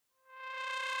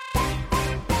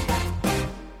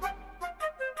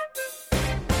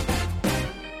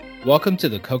Welcome to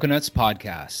the Coconuts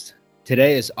Podcast.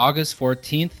 Today is August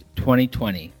 14th,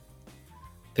 2020.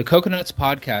 The Coconuts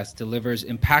Podcast delivers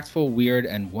impactful, weird,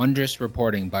 and wondrous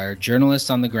reporting by our journalists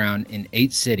on the ground in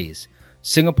 8 cities: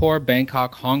 Singapore,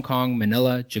 Bangkok, Hong Kong,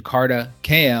 Manila, Jakarta,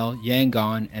 KL,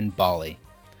 Yangon, and Bali.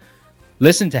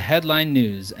 Listen to headline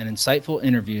news and insightful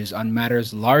interviews on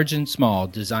matters large and small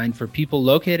designed for people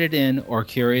located in or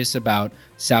curious about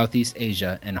Southeast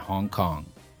Asia and Hong Kong.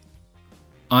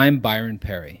 I'm Byron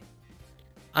Perry.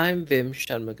 I'm Vim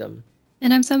Shanmugam.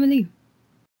 And I'm Summer Lee.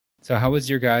 So how was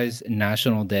your guys'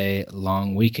 National Day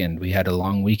long weekend? We had a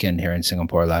long weekend here in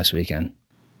Singapore last weekend.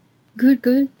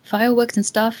 Good. Fireworks and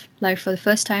stuff. Like for the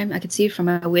first time, I could see it from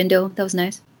my window. That was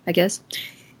nice, I guess.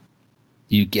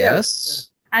 You guess?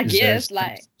 I Is guess, there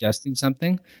like, suggesting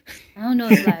something? I don't know,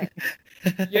 it's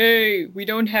like, Yay, we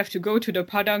don't have to go to the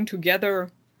Padang together.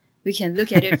 we can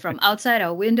look at it from outside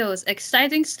our windows.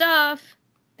 Exciting stuff.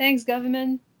 Thanks,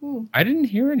 government. Ooh. I didn't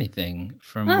hear anything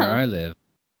from Huh. where I live,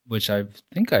 which I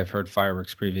think I've heard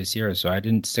fireworks previous years, so I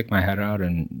didn't stick my head out,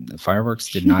 and the fireworks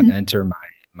did not enter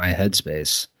my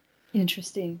headspace.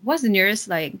 Interesting. What's the nearest,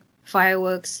 like,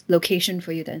 fireworks location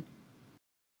for you then?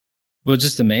 Well,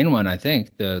 just the main one, I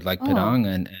think, the Oh. Padang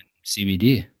and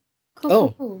CBD.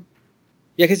 Cool.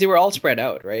 Yeah, because they were all spread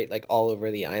out, right? Like all over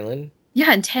the island.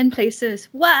 Yeah, in 10 places.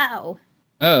 Wow.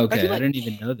 Oh, okay. feel I like- didn't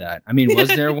even know that. I mean, was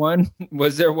there one?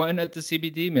 Was there one at the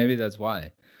CBD? Maybe that's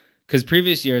why. Because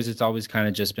previous years, it's always kind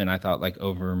of just been, I thought, like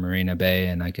over Marina Bay,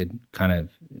 and I could kind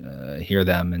of hear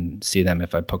them and see them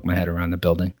if I poke my head around the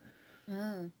building.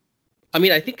 Oh. I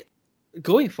mean, I think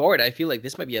going forward, I feel like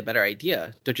this might be a better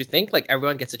idea. Don't you think? Like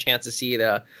everyone gets a chance to see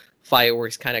the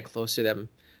fireworks kind of close to them.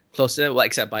 Well,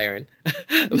 except Byron.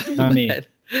 Not me.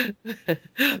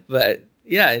 But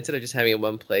yeah, instead of just having it in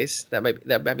one place, that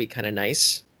might be kind of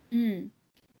nice. Mm.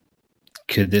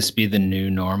 Could this be the new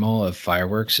normal of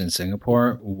fireworks in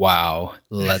Singapore? Wow.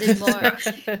 Was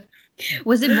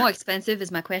it more expensive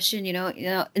is my question, you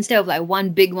know, instead of like one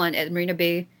big one at Marina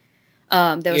Bay,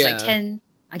 there was like Yeah. 10,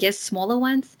 I guess, smaller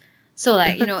ones. So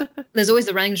like, you know, there's always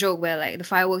the running joke where like the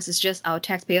fireworks is just our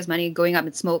taxpayers' money going up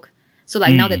in smoke. So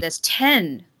like now that there's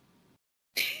 10.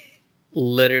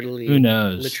 Literally. Who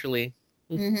knows? Literally.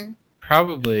 Mm-hmm.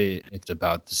 Probably it's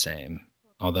about the same.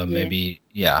 Although Yeah. maybe,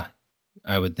 yeah,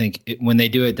 I would think when they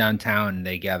do it downtown,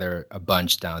 they gather a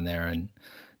bunch down there and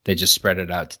they just spread it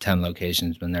out to 10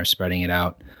 locations when they're spreading it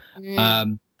out.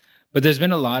 But there's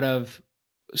been a lot of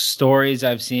stories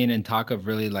I've seen and talk of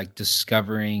really like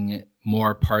discovering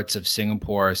more parts of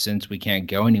Singapore since we can't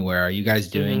go anywhere. Are you guys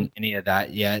doing any of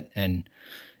that yet? And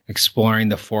exploring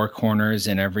the 4 corners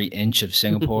and every inch of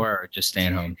Singapore, or just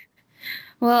staying home?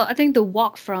 Well, I think the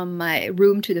walk from my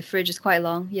room to the fridge is quite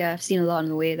long. Yeah, I've seen a lot on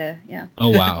the way there. Yeah. Oh,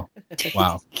 wow.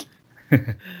 Wow.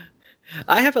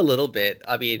 I have a little bit.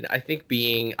 I mean, I think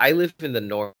I live in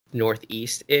the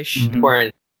northeast-ish, Mhm.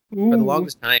 where for the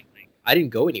longest time, I didn't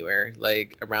go anywhere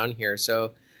like around here.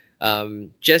 So,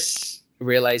 just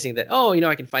realizing that,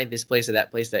 I can find this place or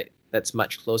that place that's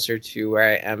much closer to where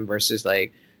I am versus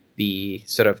like the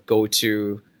sort of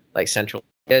go-to like central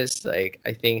areas, like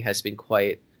I think has been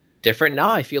quite different. Now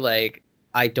I feel like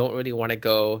I don't really want to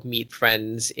go meet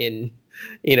friends in,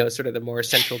 sort of the more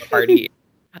central party.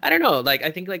 I don't know. Like,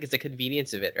 I think like it's the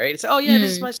convenience of it, right? It's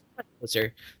this is much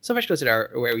closer, so much closer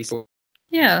to where we.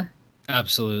 Yeah.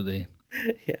 Absolutely.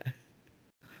 Yeah.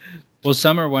 Well,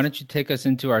 Summer, why don't you take us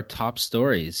into our top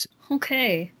stories?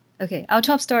 Okay. Our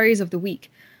top stories of the week.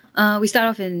 We start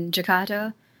off in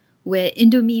Jakarta, where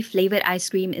Indomie flavored ice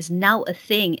cream is now a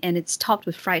thing, and it's topped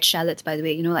with fried shallots, by the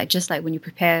way, just like when you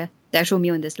prepare the actual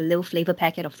meal in this little flavor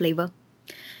packet of flavor.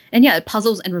 And yeah, it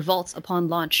puzzles and revolts upon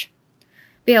launch.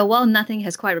 But yeah, while nothing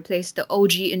has quite replaced the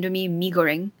OG Indomie mee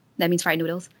goreng, that means fried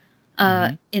noodles,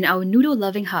 in our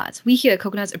noodle-loving hearts, we here at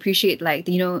Coconuts appreciate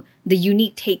the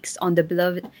unique takes on the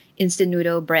beloved instant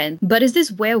noodle brand. But is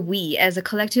this where we, as a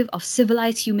collective of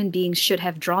civilized human beings, should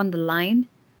have drawn the line?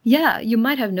 Yeah, you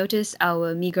might have noticed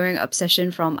our mee goreng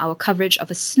obsession from our coverage of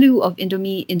a slew of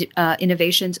Indomie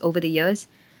innovations over the years,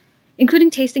 including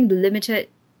tasting the limited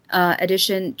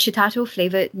edition Chitato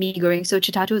flavored mee goreng. So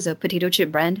Chitato is a potato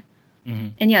chip brand. Mm-hmm.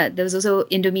 And yeah, there was also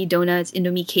Indomie donuts,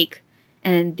 Indomie cake,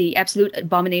 and the absolute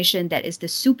abomination that is the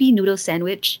soupy noodle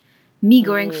sandwich, mee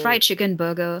goreng fried chicken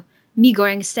burger, mee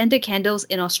goreng scented candles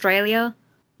in Australia.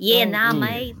 Yeah,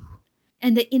 mate.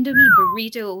 And the Indomie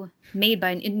burrito made by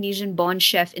an Indonesian-born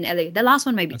chef in LA. The last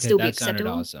one might still be that sounded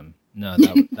acceptable. awesome. No,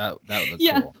 that looked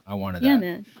Yeah. cool. I wanted that. Yeah,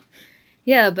 man.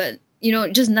 Yeah, but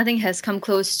just nothing has come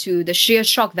close to the sheer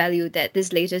shock value that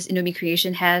this latest Indomie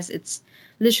creation has. It's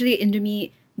literally Indomie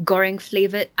goreng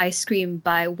flavored ice cream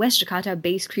by West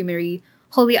Jakarta-based creamery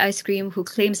Holy Ice Cream, who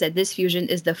claims that this fusion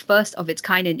is the first of its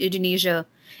kind in Indonesia.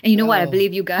 And you know what? I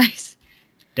believe you guys.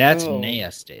 That's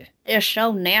nasty. It's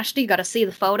so nasty. You gotta see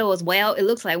the photo as well. It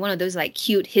looks like one of those like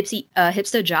cute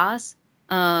hipster jars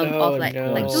of like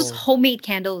those homemade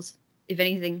candles, if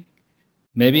anything.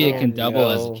 Maybe it can double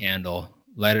as a candle.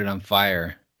 Light it on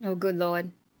fire. Oh, good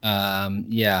lord.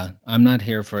 Yeah, I'm not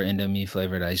here for Indomie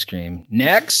flavored ice cream.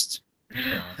 Next.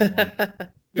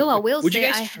 Though I will would say,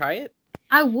 you guys try it?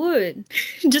 I would,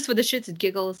 just for the shits and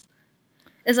giggles.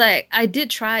 It's like I did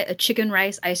try a chicken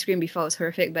rice ice cream before. It was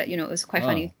horrific, but it was quite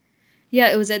funny.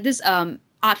 Yeah, it was at this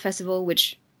art festival,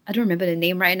 which I don't remember the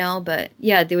name right now, but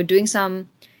yeah, they were doing some,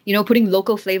 putting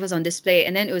local flavors on display,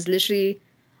 and then it was literally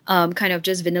kind of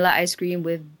just vanilla ice cream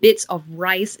with bits of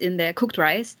rice in there, cooked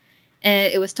rice,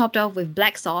 and it was topped off with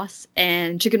black sauce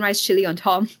and chicken rice chili on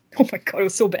top. Oh my god, it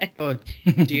was so bad. Oh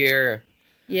dear.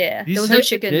 Yeah, These there was no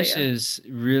chicken. Dishes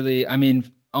really, I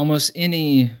mean, almost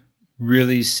any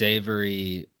really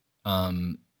savory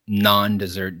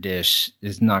non-dessert dish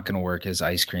is not going to work as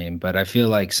ice cream, but I feel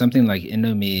like something like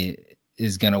Indomie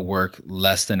is going to work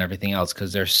less than everything else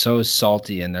because they're so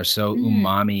salty and they're so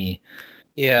umami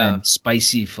and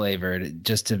spicy flavored.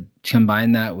 Just to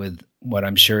combine that with what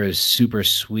I'm sure is super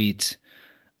sweet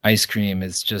ice cream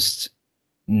is just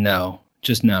no,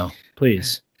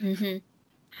 please. Mm-hmm.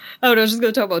 Oh, I was just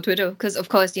going to talk about Twitter because, of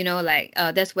course,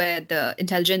 that's where the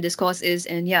intelligent discourse is.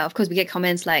 And yeah, of course, we get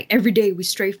comments like, every day we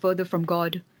stray further from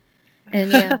God.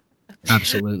 And yeah.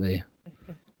 Absolutely.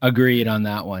 Agreed on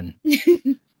that one.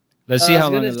 Let's see how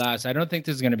long it lasts. I don't think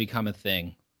this is going to become a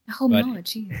thing. I hope not,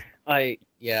 jeez. I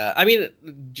mean,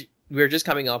 we're just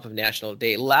coming off of National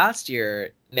Day. Last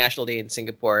year, National Day in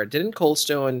Singapore, didn't Cold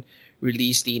Stone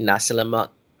release the nasi lemak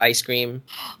ice cream?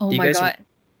 Oh my god.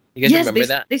 You guys remember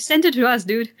that? They sent it to us,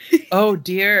 dude. Oh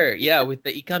dear. Yeah, with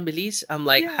the ikan bilis. I'm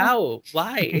like, how?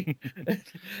 Why?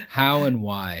 How and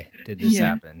why did this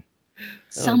happen?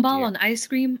 Sambal on ice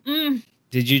cream.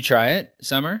 Did you try it,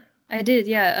 Summer? I did,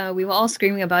 yeah. We were all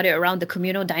screaming about it around the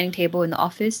communal dining table in the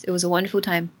office. It was a wonderful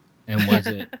time. And was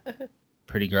it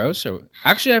pretty gross? Or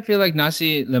actually, I feel like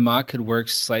nasi lemak could work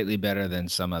slightly better than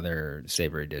some other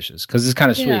savory dishes because it's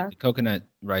kind of sweet. The coconut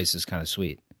rice is kind of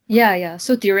sweet. Yeah.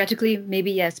 So theoretically,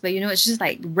 maybe yes, but it's just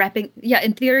like wrapping. Yeah,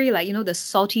 in theory, like the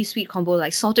salty sweet combo,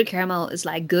 like salted caramel is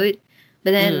like good,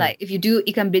 but then like if you do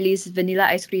ikan bilis vanilla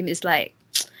ice cream, it's like,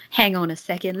 hang on a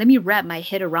second, let me wrap my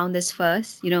head around this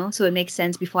first, so it makes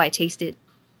sense before I taste it.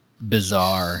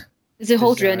 Bizarre. It's a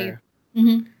whole journey.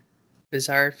 Mm-hmm.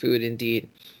 Bizarre food indeed.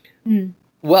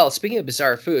 Well, speaking of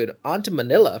bizarre food, on to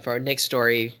Manila for our next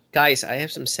story. Guys, I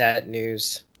have some sad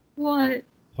news. What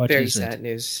Very sad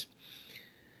news.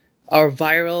 Our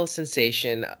viral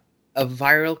sensation, a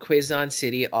viral Quezon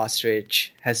City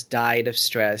ostrich, has died of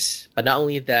stress. But not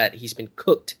only that, he's been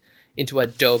cooked into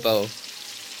adobo.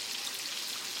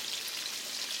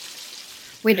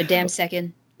 Wait a damn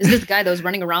second. Is this the guy that was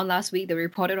running around last week that we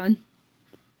reported on?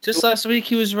 Just last week,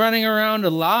 he was running around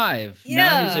alive.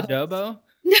 Yeah. Now he's adobo?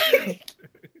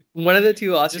 One of the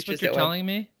two ostriches Is this what you're telling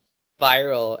me?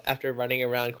 Viral after running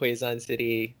around Quezon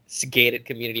City's gated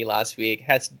community last week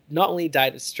has not only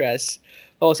died of stress,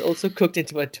 but was also cooked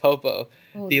into adobo.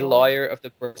 The lawyer of the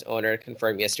bird's owner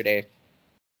confirmed yesterday.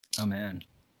 Oh, man.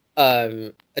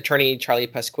 Attorney Charlie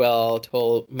Pascual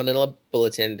told Manila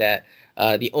Bulletin that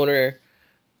the owner,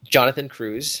 Jonathan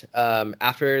Cruz,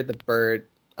 after the bird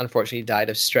unfortunately died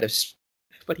of stress,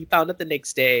 but he found out the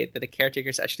next day that the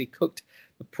caretakers actually cooked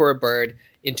the poor bird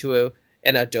into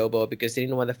an adobo because they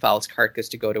didn't want the fowl's carcass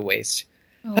to go to waste.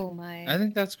 Oh my! I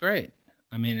think that's great.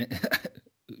 I mean,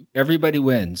 everybody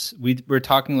wins. We were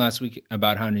talking last week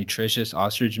about how nutritious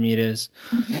ostrich meat is.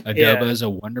 Adobo is a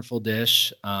wonderful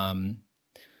dish.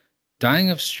 Dying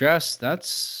of stress,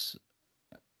 that's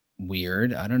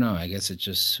weird. I don't know. I guess it's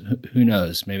just, who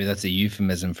knows? Maybe that's a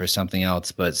euphemism for something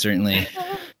else, but certainly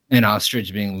an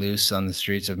ostrich being loose on the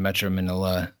streets of Metro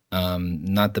Manila,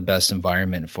 not the best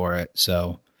environment for it.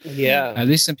 So yeah, at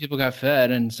least some people got fed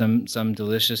and some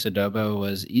delicious adobo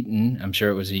was eaten. I'm sure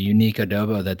it was a unique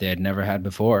adobo that they had never had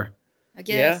before. I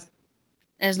guess. Yeah.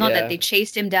 And it's not that they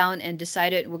chased him down and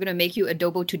decided we're gonna make you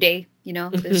adobo today.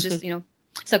 It's just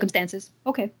circumstances.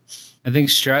 Okay. I think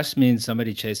stress means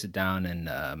somebody chased it down and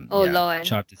Lord,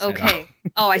 chopped its head off.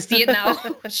 Oh, I see it now.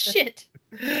 Shit.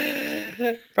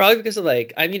 Probably because of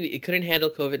it couldn't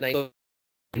handle COVID-19.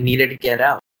 It needed to get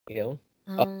out.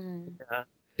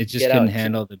 It just couldn't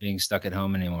handle the being stuck at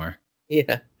home anymore.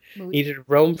 Yeah. Needed to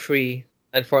roam free.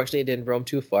 Unfortunately, it didn't roam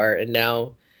too far, and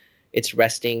now it's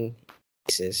resting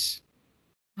places.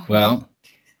 Well,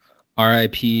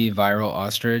 RIP viral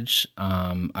ostrich.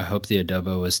 I hope the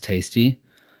adobo was tasty.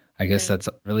 I guess that's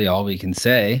really all we can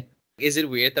say. Is it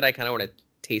weird that I kind of want to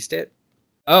taste it?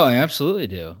 Oh, I absolutely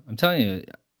do. I'm telling you,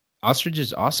 ostrich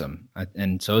is awesome.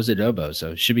 And so is adobo.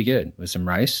 So it should be good with some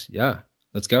rice. Yeah,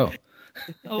 let's go.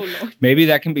 Oh Lord. Maybe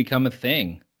that can become a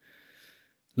thing.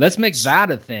 Let's make that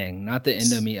a thing, not the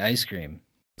Indomie ice cream.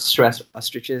 Stress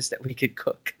ostriches that we could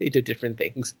cook into different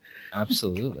things.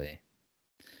 Absolutely.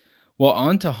 Well,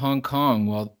 on to Hong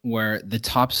Kong, where the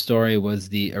top story was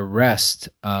the arrest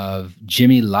of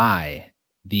Jimmy Lai,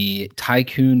 the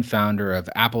tycoon founder of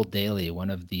Apple Daily, one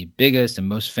of the biggest and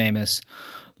most famous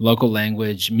local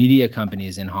language media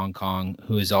companies in Hong Kong,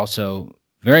 who is also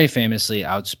very famously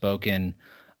outspoken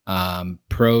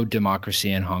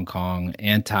pro-democracy in Hong Kong,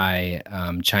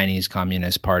 anti-Chinese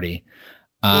Communist Party.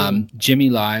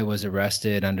 Jimmy Lai was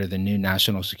arrested under the new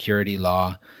national security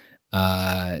law.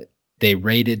 They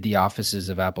raided the offices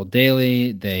of Apple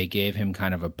Daily. They gave him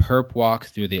kind of a perp walk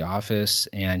through the office,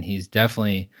 and he's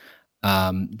definitely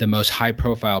the most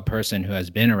high-profile person who has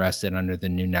been arrested under the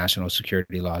new national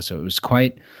security law. So it was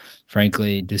quite,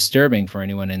 frankly, disturbing for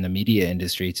anyone in the media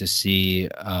industry to see,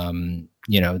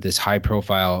 this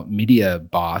high-profile media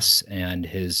boss and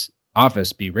his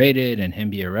office be raided and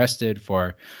him be arrested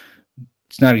for.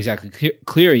 It's not exactly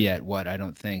clear yet what, I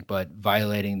don't think, but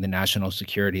violating the national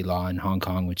security law in Hong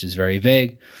Kong, which is very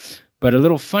vague. But a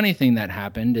little funny thing that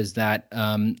happened is that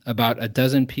about a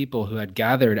dozen people who had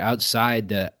gathered outside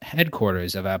the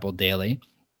headquarters of Apple Daily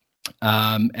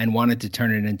and wanted to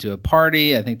turn it into a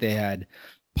party. I think they had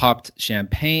popped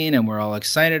champagne and were all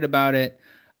excited about it,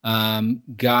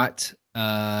 got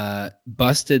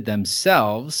busted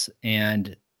themselves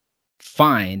and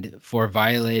fined for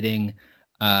violating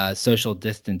social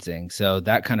distancing. So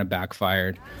that kind of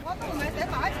backfired.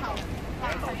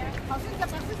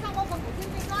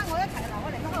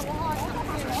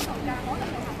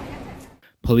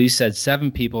 Police said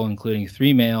 7 people, including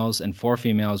 3 males and 4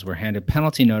 females, were handed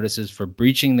penalty notices for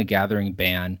breaching the gathering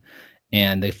ban,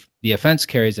 and the offense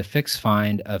carries a fixed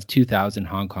fine of 2,000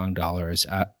 Hong Kong dollars,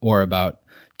 or about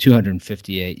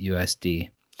 258 USD.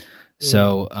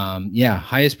 So,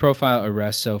 highest profile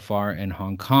arrest so far in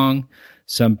Hong Kong.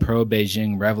 Some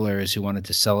pro-Beijing revelers who wanted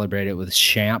to celebrate it with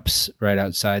champs right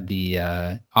outside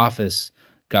the office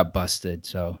got busted.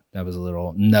 So that was a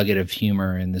little nugget of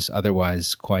humor in this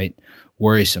otherwise quite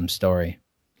worrisome story.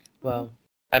 Well,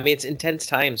 I mean, it's intense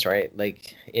times, right?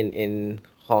 Like in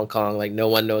Hong Kong, like no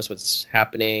one knows what's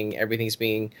happening. Everything's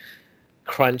being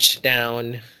crunched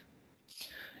down.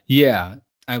 Yeah.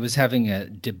 I was having a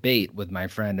debate with my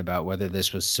friend about whether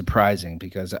this was surprising,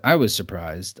 because I was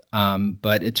surprised.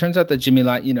 But it turns out that Jimmy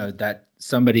Lai, that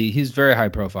somebody, he's very high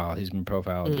profile. He's been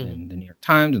profiled in the New York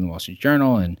Times and the Wall Street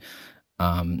Journal, and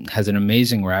has an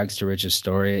amazing rags to riches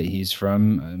story. He's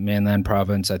from mainland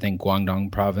province, I think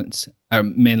Guangdong province,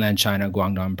 mainland China,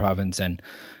 Guangdong province, and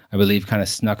I believe kind of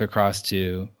snuck across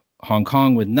to Hong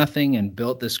Kong with nothing and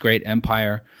built this great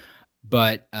empire.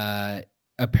 But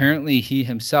apparently he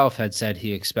himself had said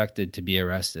he expected to be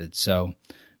arrested. So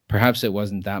perhaps it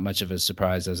wasn't that much of a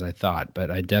surprise as I thought, but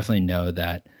I definitely know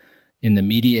that in the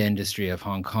media industry of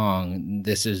Hong Kong,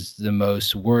 this is the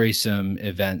most worrisome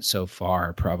event so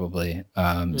far, probably,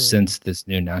 since this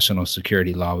new national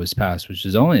security law was passed, which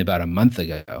is only about a month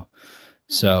ago.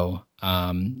 So,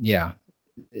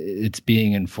 it's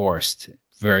being enforced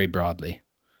very broadly.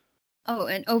 Oh,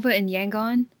 and over in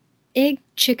Yangon, egg,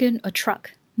 chicken, or truck?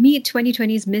 Meet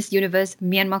 2020's Miss Universe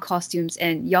Myanmar costumes,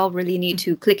 and y'all really need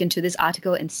to click into this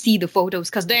article and see the photos,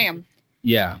 because damn.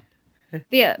 Yeah.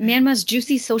 Yeah, Myanmar's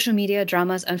juicy social media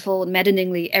dramas unfold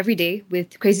maddeningly every day,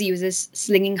 with crazy users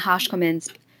slinging harsh comments.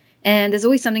 And there's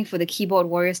always something for the keyboard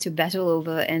warriors to battle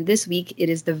over, and this week it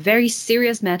is the very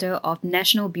serious matter of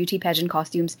national beauty pageant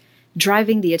costumes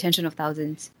driving the attention of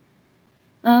thousands.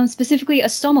 Specifically, a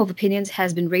storm of opinions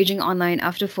has been raging online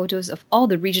after photos of all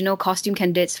the regional costume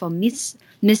candidates for Miss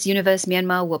Universe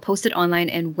Myanmar were posted online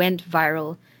and went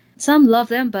viral. Some love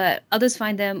them, but others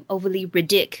find them overly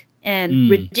ridic. And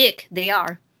ridic they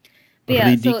are. But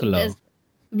yeah, so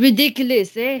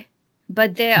ridiculous, eh?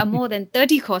 But there are more than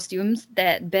 30 costumes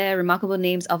that bear remarkable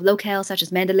names of locales such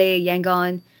as Mandalay,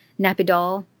 Yangon,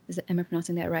 Naypyidaw. Am I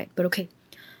pronouncing that right? But okay.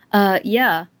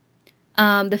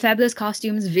 The fabulous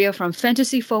costumes veer from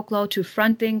fantasy folklore to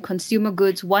fronting consumer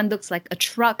goods. One looks like a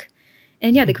truck.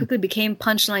 And yeah, they quickly became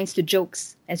punchlines to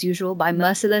jokes, as usual, by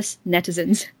merciless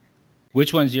netizens.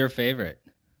 Which one's your favorite?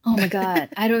 Oh my God,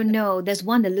 I don't know. There's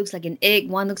one that looks like an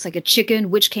egg, one looks like a chicken.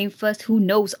 Which came first? Who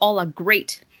knows? All are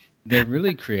great. They're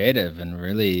really creative and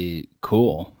really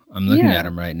cool. I'm looking at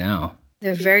them right now.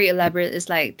 They're very elaborate. It's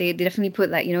like they definitely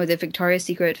put the Victoria's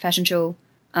Secret fashion show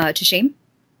to shame.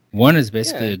 One is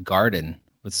basically a garden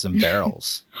with some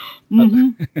barrels.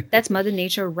 That's Mother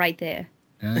Nature right there.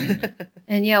 Ah.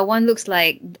 And yeah, one looks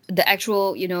like the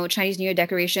actual, Chinese New Year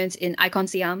decorations in Icon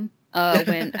Siam.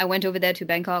 When I went over there to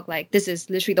Bangkok, like this is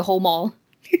literally the whole mall.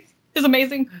 It's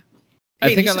amazing.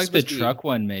 I think I like the truck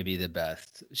one maybe the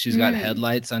best. She's got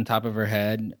headlights on top of her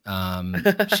head.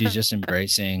 She's just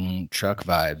embracing truck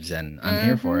vibes, and I'm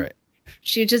here for it.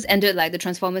 She just ended like the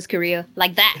Transformers career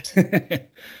like that.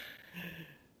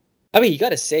 I mean, you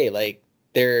gotta say, like,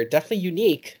 they're definitely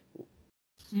unique.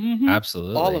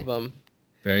 Absolutely. All of them.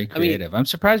 Very creative. I'm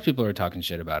surprised people are talking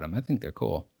shit about them. I think they're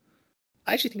cool.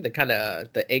 I actually think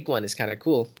the egg one is kind of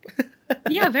cool.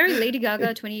 Yeah, very Lady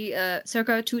Gaga,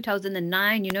 circa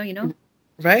 2009, you know.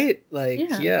 Right? Like,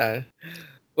 yeah.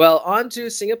 Well, on to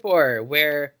Singapore,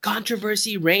 where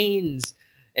controversy reigns.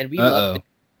 And we love it.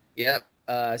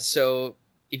 Yep. So,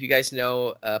 if you guys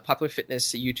know, popular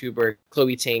fitness YouTuber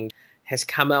Chloe Ting has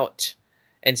come out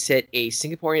and said a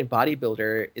Singaporean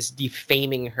bodybuilder is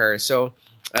defaming her. So,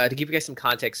 to give you guys some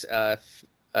context,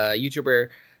 YouTuber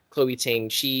Chloe Ting,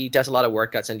 she does a lot of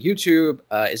workouts on YouTube,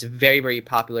 is very, very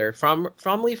popular,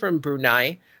 formerly from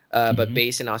Brunei, but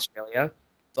based in Australia.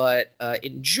 But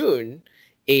in June,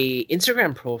 a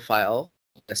Instagram profile,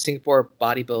 a Singapore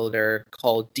bodybuilder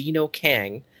called Dino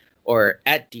Kang, or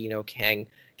at Dino Kang,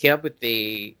 came up with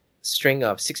a string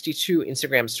of 62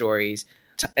 Instagram stories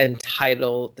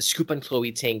entitled "The Scoop on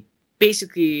Chloe Ting,"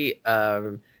 basically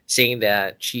saying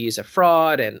that she's a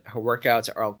fraud and her workouts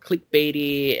are all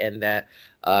clickbaity and that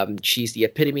she's the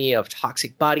epitome of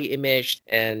toxic body image.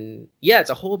 And yeah, it's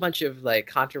a whole bunch of like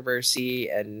controversy.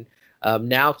 And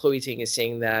now Chloe Ting is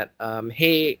saying that,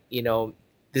 hey,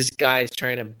 this guy is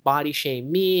trying to body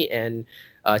shame me and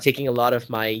taking a lot of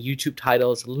my YouTube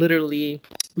titles literally.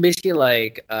 Basically,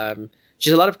 like, she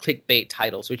has a lot of clickbait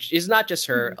titles, which is not just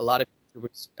her. A lot of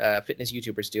fitness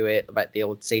YouTubers do it, but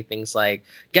they'll say things like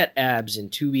 "get abs in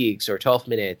 2 weeks" or 12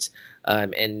 minutes.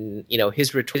 And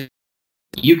his retweet,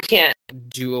 you can't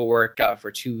do a workout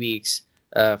for 2 weeks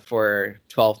for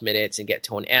 12 minutes and get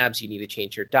toned abs. You need to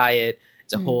change your diet.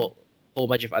 It's a whole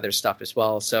bunch of other stuff as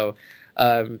well. So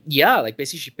like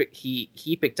basically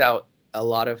he picked out a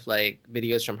lot of like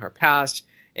videos from her past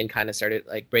and kind of started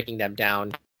like breaking them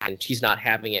down, and she's not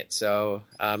having it. So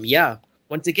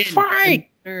once again, fight!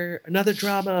 Another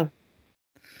drama.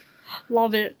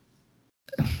 Love it.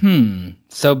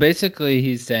 So basically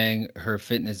he's saying her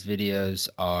fitness videos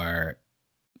are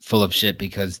full of shit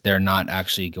because they're not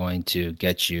actually going to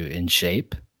get you in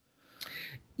shape.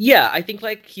 Yeah, I think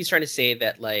like he's trying to say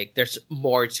that like there's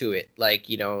more to it. Like,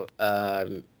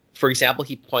 for example,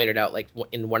 he pointed out like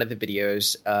in one of the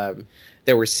videos,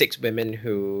 there were 6 women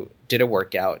who did a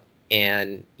workout,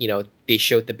 and they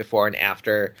showed the before and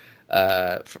after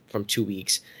from 2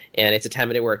 weeks, and it's a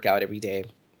 10-minute workout every day.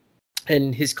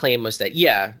 And his claim was that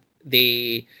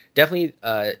they definitely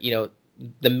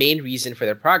the main reason for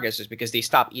their progress is because they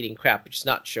stopped eating crap, which is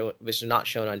not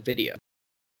shown on video.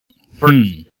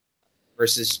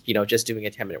 Versus just doing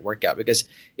a 10-minute workout. Because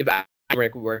if I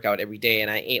work out every day and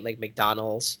I ate like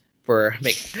McDonald's for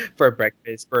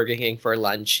breakfast, Burger King for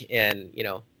lunch, and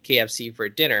KFC for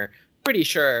dinner, pretty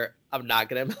sure I'm not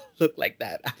gonna look like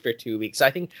that after 2 weeks. So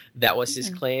I think that was his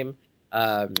claim.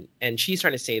 And she's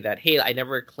trying to say that, hey, I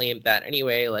never claimed that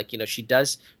anyway. Like, she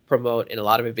does promote in a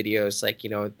lot of her videos, like,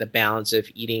 the balance of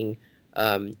eating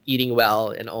well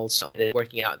and also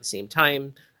working out at the same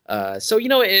time. So,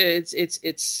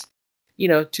 it's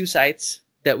two sides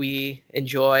that we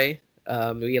enjoy.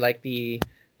 We like the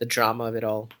drama of it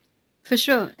all. For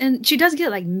sure. And she does get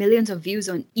like millions of views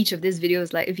on each of these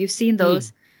videos. Like if you've seen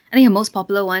those, I think her most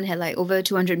popular one had like over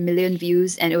 200 million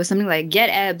views, and it was something like "get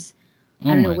abs." I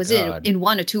don't know, was it in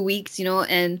 1 or 2 weeks,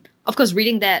 and of course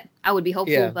reading that I would be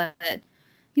hopeful, but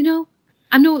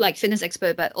I'm no like fitness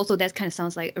expert, but also that kind of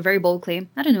sounds like a very bold claim.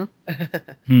 I don't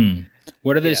know.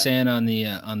 What are they saying on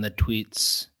the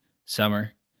tweets,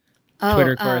 Summer?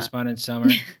 Twitter correspondent Summer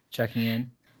checking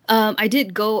in. I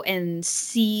did go and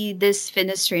see this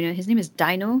fitness trainer. His name is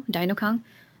Dino Kang.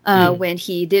 When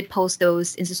he did post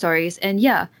those Insta stories, and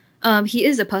he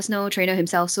is a personal trainer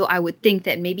himself, so I would think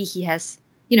that maybe he has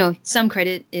some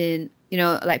credit in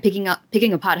like picking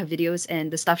apart her videos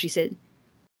and the stuff she said.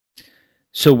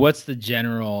 So what's the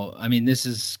general? I mean, this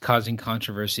is causing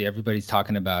controversy. Everybody's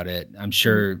talking about it. I'm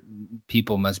sure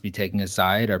people must be taking a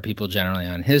side. Are people generally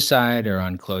on his side or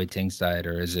on Chloe Ting's side,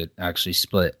 or is it actually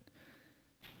split?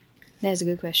 That's a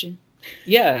good question.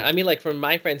 Yeah, I mean, like from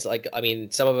my friends, like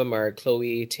some of them are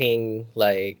Chloe Ting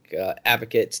like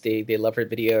advocates. They love her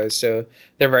videos, so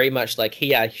they're very much like, hey,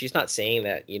 yeah, she's not saying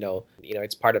that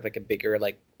it's part of like a bigger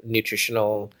like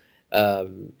nutritional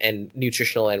and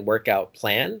workout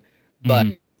plan. but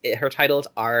Mm-hmm. her titles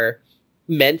are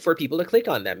meant for people to click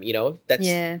on them. That's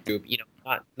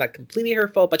not completely her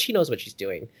fault, but she knows what she's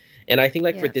doing. And I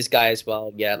think for this guy as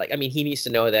well, he needs to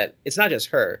know that it's not just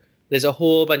her. There's a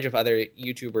whole bunch of other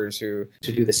YouTubers who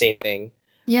do the same thing.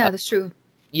 Yeah, that's true.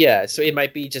 Yeah, so it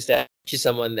might be just that she's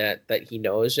someone that he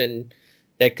knows, and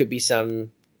that could be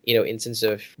some instance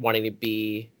of wanting to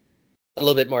be a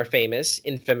little bit more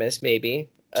infamous maybe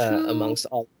amongst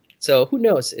all. So who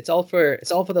knows? It's all for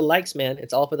the likes, man.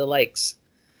 It's all for the likes.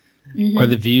 Mm-hmm. Or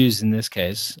the views in this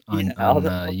case on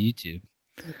YouTube.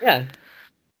 Yeah.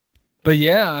 But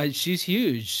yeah, she's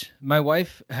huge. My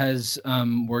wife has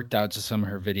worked out to some of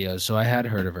her videos, so I had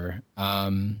heard of her.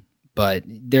 But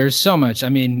there's so much. I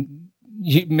mean,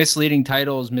 misleading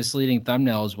titles, misleading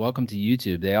thumbnails. Welcome to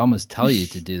YouTube. They almost tell you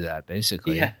to do that,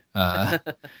 basically. Yeah.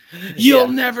 You'll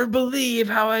never believe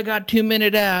how I got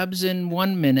 2-minute abs in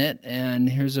 1 minute, and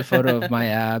here's a photo of my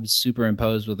abs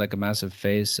superimposed with like a massive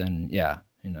face, and yeah.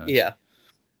 Yeah.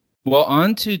 Well,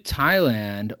 on to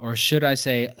Thailand, or should I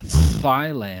say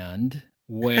Thailand,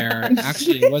 where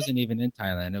actually it wasn't even in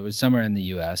Thailand. It was somewhere in the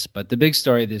U.S. But the big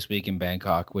story this week in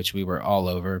Bangkok, which we were all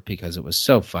over because it was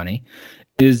so funny,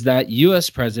 is that U.S.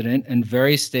 President and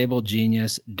very stable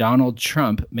genius Donald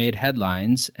Trump made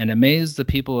headlines and amazed the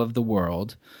people of the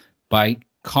world by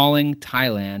calling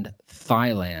Thailand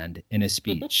in a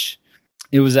speech.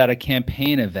 It was at a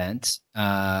campaign event,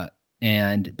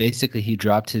 and basically he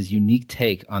dropped his unique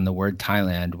take on the word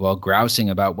Thailand while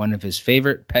grousing about one of his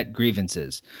favorite pet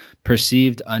grievances,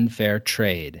 perceived unfair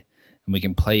trade. And we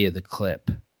can play you the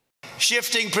clip.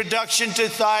 Shifting production to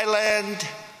Thailand.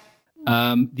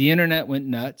 The internet went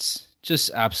nuts,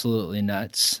 just absolutely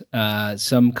nuts.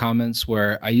 Some comments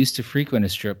were, I used to frequent a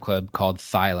strip club called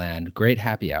Thailand, great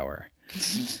happy hour.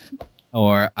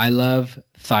 Or, I love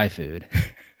Thai food.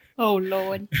 Oh,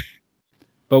 Lord.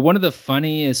 But one of the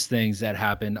funniest things that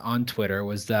happened on Twitter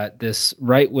was that this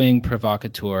right-wing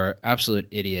provocateur, absolute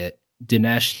idiot,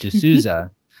 Dinesh D'Souza,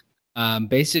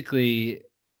 basically,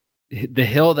 the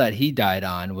hill that he died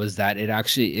on was that it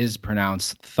actually is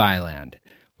pronounced Thailand,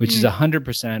 which is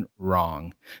 100%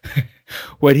 wrong.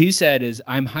 What he said is,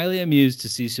 I'm highly amused to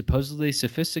see supposedly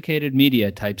sophisticated media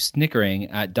types snickering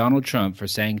at Donald Trump for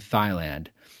saying Thailand.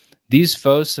 These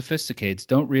faux sophisticates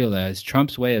don't realize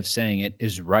Trump's way of saying it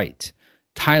is right.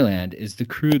 Thailand is the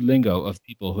crude lingo of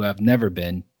people who have never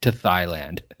been to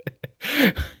Thailand.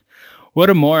 What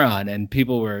a moron. And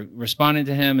people were responding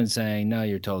to him and saying, no,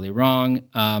 you're totally wrong.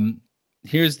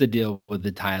 Here's the deal with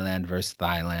the Thailand versus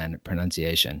Thailand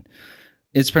pronunciation.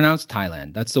 It's pronounced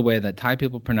Thailand. That's the way that Thai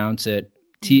people pronounce it.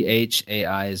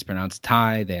 Thai is pronounced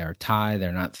Thai. They are Thai.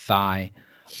 They're not Thai.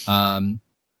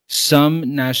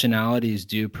 Some nationalities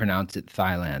do pronounce it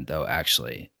Thailand, though,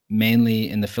 actually. Mainly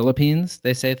in the Philippines,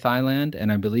 they say Thailand, and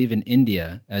I believe in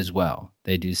India as well,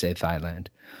 they do say Thailand.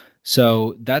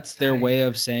 So that's their way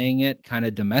of saying it, kind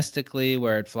of domestically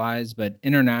where it flies, but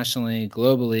internationally,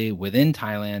 globally, within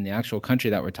Thailand, the actual country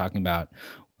that we're talking about,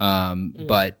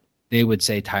 but they would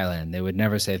say Thailand. They would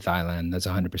never say Thailand. That's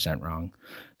 100% wrong.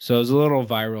 So it was a little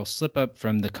viral slip-up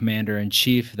from the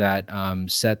commander-in-chief that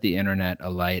set the internet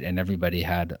alight, and everybody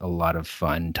had a lot of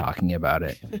fun talking about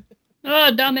it.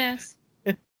 Oh, dumbass.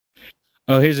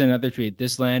 Oh, here's another tweet.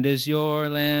 This land is your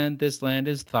land. This land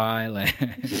is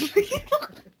Thailand.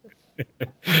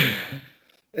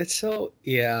 It's so,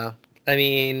 yeah. I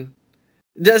mean,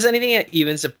 does anything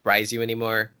even surprise you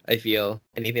anymore? I feel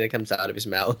anything that comes out of his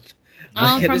mouth.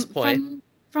 At this point.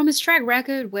 From his track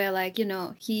record where,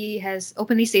 he has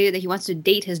openly stated that he wants to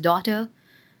date his daughter.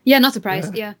 Yeah, not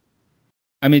surprised. Yeah.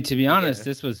 I mean, to be honest,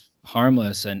 this was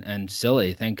harmless and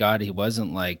silly. Thank God he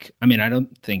wasn't I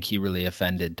don't think he really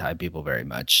offended Thai people very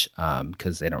much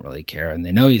because they don't really care and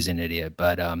they know he's an idiot.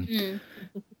 But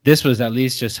this was at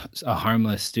least just a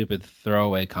harmless, stupid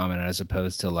throwaway comment as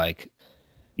opposed to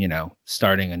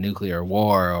starting a nuclear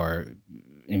war or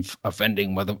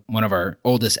offending one of our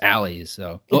oldest allies.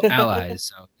 So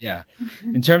yeah.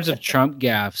 In terms of Trump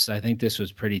gaffes, I think this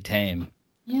was pretty tame.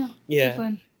 Yeah.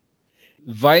 Fun.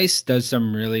 Vice does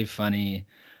some really funny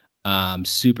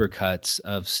super cuts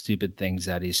of stupid things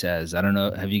that he says. I don't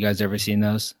know. Have you guys ever seen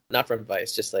those? Not from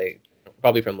Vice, just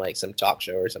probably from some talk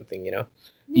show or something,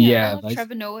 Yeah, I love Vice,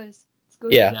 Trevor Noah's. It's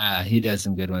good. Yeah, he does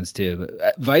some good ones too.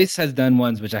 But Vice has done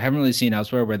ones which I haven't really seen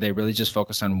elsewhere where they really just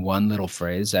focus on one little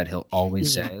phrase that he'll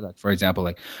always say. For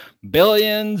example,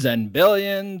 billions and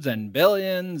billions and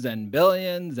billions and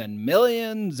billions and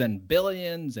millions and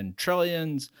billions and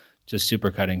trillions, just super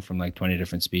cutting from 20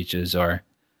 different speeches. Or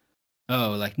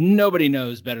oh, like nobody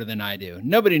knows better than I do.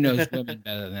 Nobody knows women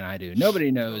better than I do. Nobody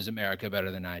knows America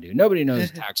better than I do. Nobody knows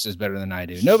taxes better than I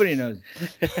do. Nobody knows.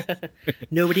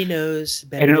 Nobody knows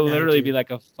better. And it'll than I literally do. be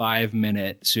like a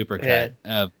 5-minute supercut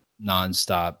of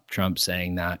nonstop Trump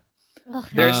saying that. Oh,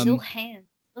 there's no Um, hand.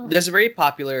 There's a very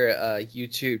popular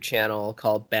YouTube channel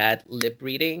called Bad Lip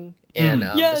Reading, and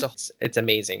it's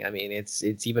amazing. I mean, it's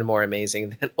even more amazing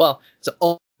than it's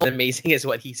all amazing as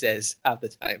what he says half the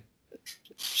time.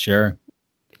 Sure.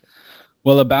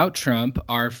 Well, about Trump,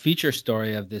 our feature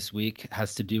story of this week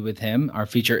has to do with him. Our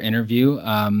feature interview.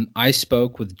 I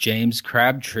spoke with James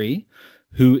Crabtree,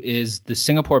 who is the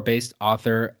Singapore-based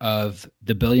author of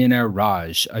The Billionaire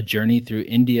Raj, A Journey Through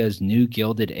India's New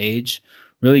Gilded Age.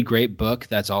 Really great book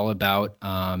that's all about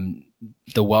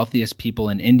the wealthiest people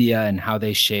in India and how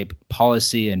they shape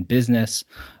policy and business.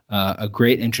 A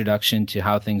great introduction to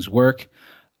how things work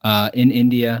in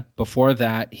India. Before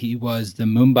that, he was the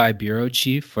Mumbai bureau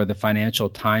chief for the Financial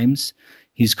Times.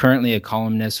 He's currently a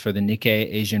columnist for the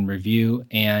Nikkei Asian Review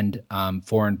and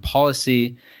Foreign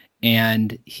Policy.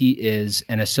 And he is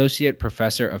an associate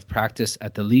professor of practice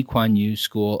at the Lee Kuan Yew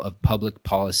School of Public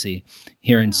Policy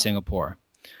here in Singapore.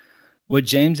 What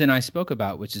James and I spoke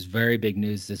about, which is very big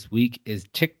news this week, is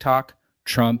TikTok,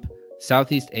 Trump,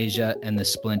 Southeast Asia, and the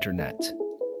splinternet.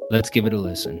 Let's give it a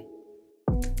listen.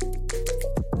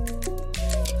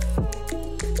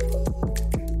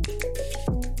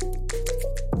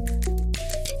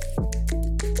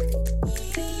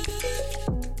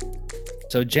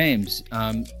 So James,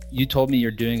 you told me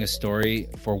you're doing a story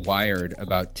for Wired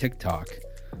about TikTok.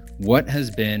 What has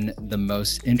been the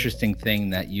most interesting thing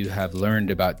that you have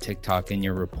learned about TikTok in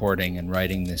your reporting and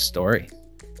writing this story?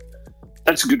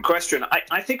 That's a good question.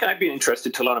 I think I'd be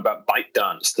interested to learn about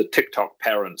ByteDance, the TikTok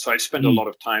parent. So I spent a lot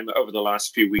of time over the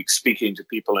last few weeks speaking to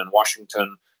people in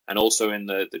Washington and also in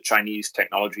the Chinese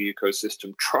technology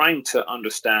ecosystem, trying to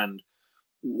understand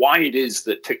why it is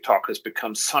that TikTok has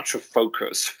become such a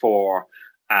focus for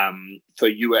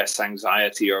U.S.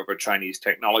 anxiety over Chinese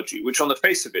technology, which on the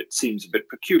face of it seems a bit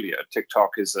peculiar.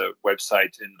 TikTok is a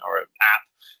website or an app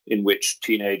in which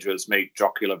teenagers make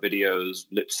jocular videos,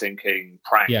 lip syncing,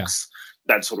 pranks,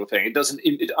 that sort of thing. It doesn't,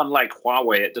 unlike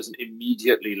Huawei, it doesn't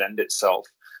immediately lend itself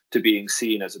to being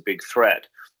seen as a big threat.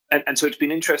 And so it's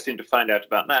been interesting to find out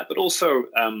about that, but also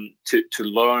to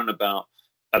learn about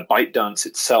ByteDance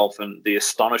itself and the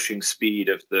astonishing speed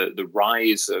of the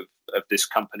rise of this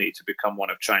company to become one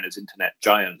of China's internet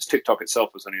giants. TikTok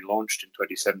itself was only launched in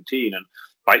 2017, and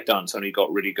ByteDance only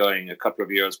got really going a couple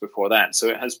of years before that. So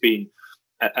it has been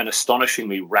an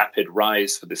astonishingly rapid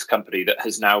rise for this company that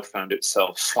has now found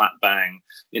itself slap bang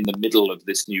in the middle of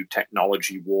this new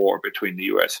technology war between the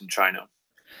US and China.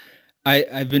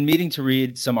 I've been meaning to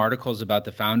read some articles about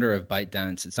the founder of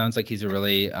ByteDance. It sounds like he's a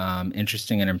really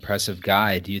interesting and impressive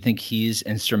guy. Do you think he's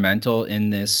instrumental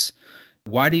in this?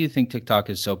 Why do you think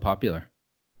TikTok is so popular?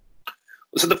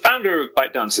 So the founder of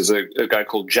ByteDance is a guy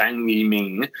called Zhang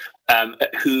Yiming,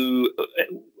 who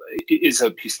he's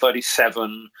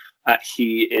 37.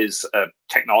 He is a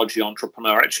technology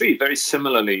entrepreneur, actually very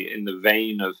similarly in the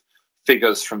vein of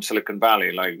figures from Silicon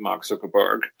Valley like Mark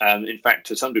Zuckerberg. And in fact,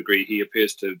 to some degree, he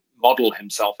appears to model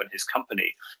himself and his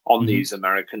company on these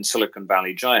American Silicon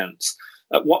Valley giants.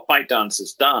 What ByteDance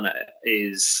has done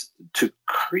is to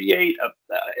create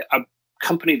a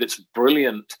company that's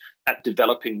brilliant at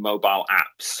developing mobile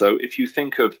apps. So if you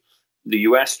think of the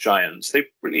US giants, they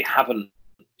really haven't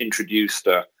introduced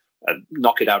a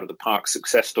knock it out of the park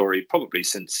success story probably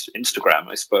since Instagram,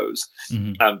 I suppose.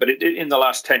 But in the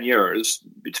last 10 years,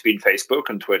 it's been Facebook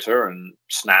and Twitter and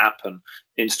Snap and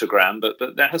Instagram,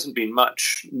 but there hasn't been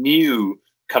much new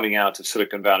coming out of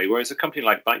Silicon Valley, whereas a company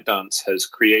like ByteDance has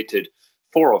created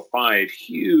 4 or 5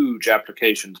 huge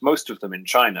applications, most of them in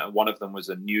China. One of them was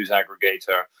a news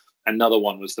aggregator. Another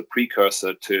one was the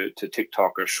precursor to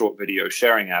TikTok, a short video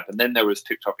sharing app. And then there was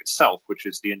TikTok itself, which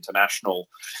is the international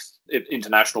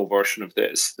version of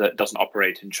this that doesn't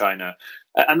operate in China.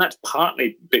 And that's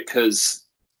partly because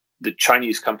the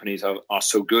Chinese companies are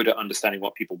so good at understanding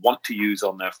what people want to use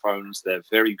on their phones. They're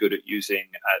very good at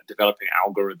developing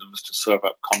algorithms to serve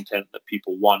up content that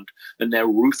people want. And they're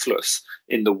ruthless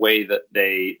in the way that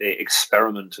they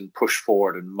experiment and push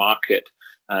forward and market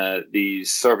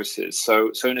these services.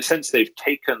 So in a sense, they've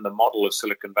taken the model of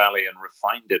Silicon Valley and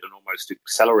refined it and almost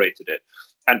accelerated it.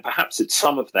 And perhaps it's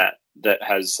some of that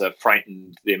has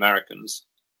frightened the Americans.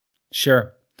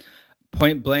 Sure.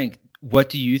 Point blank, what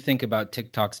do you think about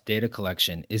TikTok's data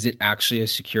collection? Is it actually a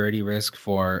security risk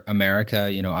for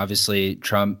America? You know, obviously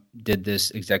Trump did this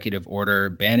executive order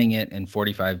banning it in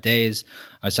 45 days.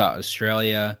 I saw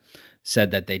Australia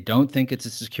said that they don't think it's a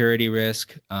security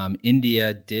risk.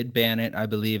 India did ban it, I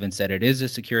believe, and said it is a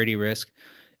security risk.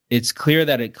 It's clear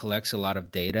that it collects a lot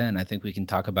of data, and I think we can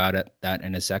talk about that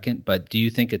in a second. But do you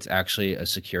think it's actually a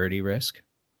security risk?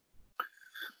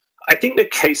 I think the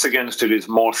case against it is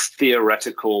more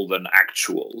theoretical than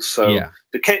actual. So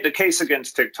the case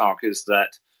against TikTok is that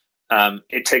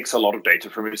it takes a lot of data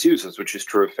from its users, which is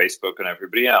true of Facebook and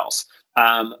everybody else.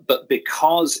 But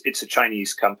because it's a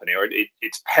Chinese company, or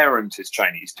its parent is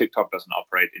Chinese, TikTok doesn't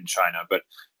operate in China, but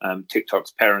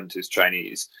TikTok's parent is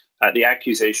Chinese. The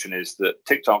accusation is that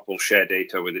TikTok will share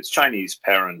data with its Chinese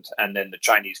parent, and then the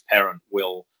Chinese parent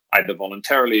will either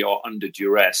voluntarily or under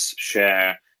duress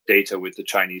share data with the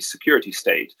Chinese security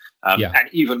state. And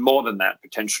even more than that,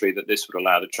 potentially that this would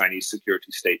allow the Chinese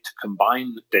security state to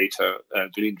combine data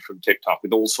gleaned from TikTok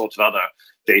with all sorts of other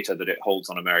data that it holds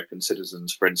on American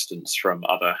citizens, for instance, from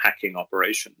other hacking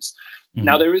operations. Mm-hmm.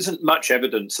 Now, there isn't much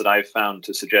evidence that I've found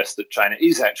to suggest that China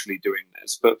is actually doing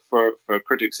this, but for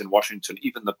critics in Washington,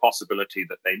 even the possibility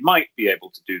that they might be able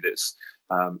to do this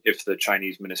if the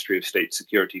Chinese Ministry of State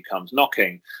Security comes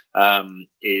knocking,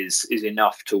 is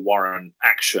enough to warrant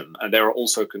action. And there are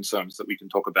also concerns that we can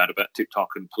talk about TikTok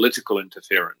and political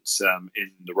interference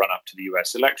in the run-up to the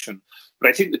US election. But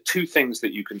I think the two things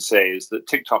that you can say is that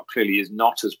TikTok clearly is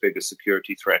not as big a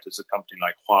security threat as a company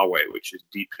like Huawei, which is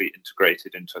deeply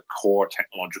integrated into core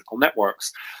technological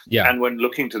networks. Yeah. And when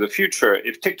looking to the future,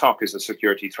 if TikTok is a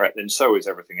security threat, then so is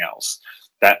everything else.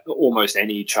 That almost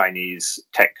any Chinese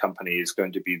tech company is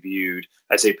going to be viewed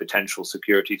as a potential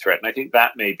security threat. And I think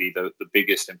that may be the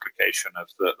biggest implication of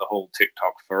the whole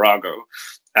TikTok farrago,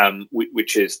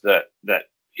 which is that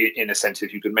in a sense,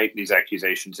 if you can make these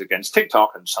accusations against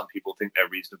TikTok, and some people think they're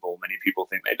reasonable, many people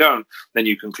think they don't, then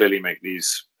you can clearly make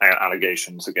these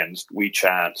allegations against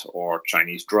WeChat or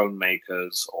Chinese drone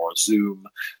makers or Zoom,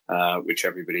 which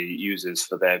everybody uses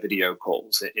for their video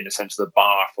calls. In a sense, the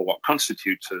bar for what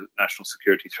constitutes a national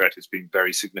security threat is being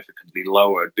very significantly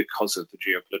lowered because of the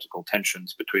geopolitical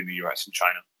tensions between the US and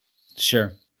China.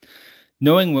 Sure.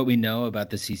 Knowing what we know about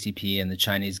the CCP and the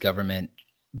Chinese government,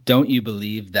 don't you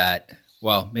believe that,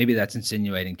 well, maybe that's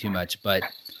insinuating too much, but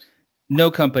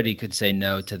no company could say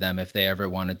no to them if they ever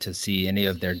wanted to see any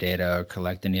of their data or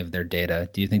collect any of their data.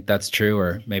 Do you think that's true,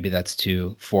 or maybe that's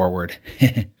too forward?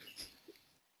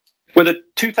 Well, the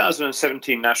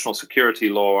 2017 national security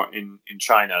law in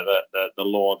China, the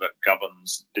law that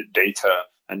governs data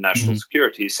and national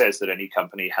security, says that any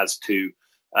company has to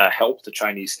help the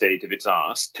Chinese state if it's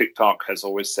asked. TikTok has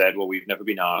always said, well, we've never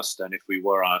been asked, and if we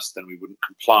were asked, then we wouldn't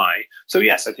comply. So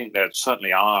yes, I think there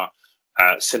certainly are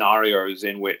scenarios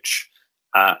in which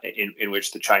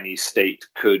the Chinese state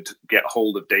could get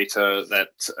hold of data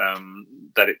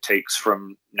that it takes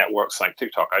from networks like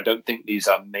TikTok. I don't think these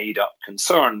are made-up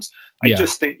concerns. I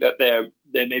just think that they're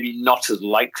maybe not as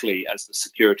likely as the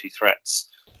security threats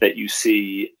that you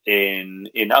see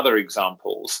in other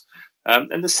examples.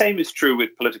 And the same is true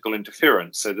with political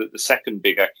interference. So that the second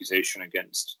big accusation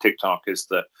against TikTok is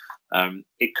that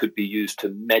it could be used to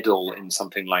meddle in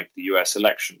something like the US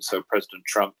election. So President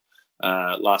Trump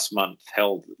last month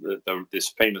held this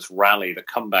famous rally, the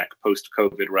comeback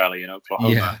post-COVID rally in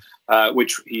Oklahoma,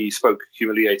 which he spoke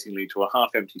humiliatingly to a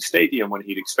half-empty stadium when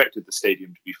he'd expected the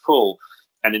stadium to be full.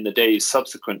 And in the days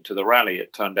subsequent to the rally,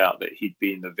 it turned out that he'd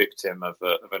been the victim of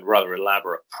a rather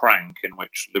elaborate prank in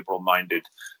which liberal-minded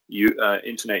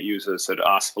internet users had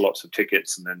asked for lots of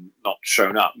tickets and then not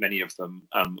shown up, many of them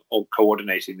all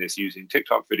coordinating this using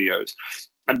TikTok videos.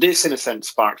 And this, in a sense,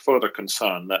 sparked further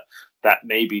concern that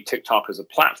maybe TikTok as a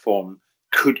platform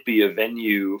could be a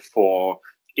venue for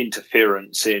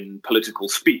interference in political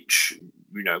speech.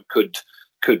 You know,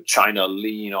 could China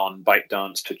lean on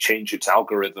ByteDance to change its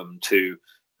algorithm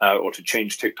or to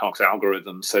change TikTok's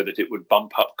algorithm so that it would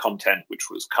bump up content which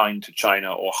was kind to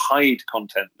China, or hide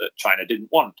content that China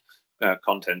didn't want,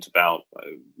 content about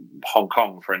Hong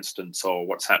Kong, for instance, or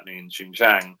what's happening in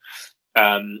Xinjiang.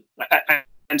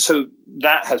 And so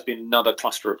that has been another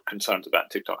cluster of concerns about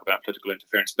TikTok, about political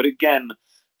interference. But again,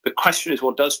 the question is,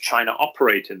 well, does China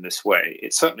operate in this way?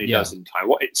 It certainly does in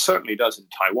Taiwan. It certainly does in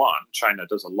Taiwan. China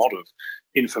does a lot of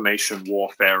information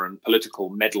warfare and political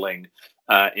meddling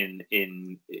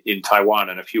in Taiwan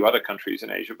and a few other countries in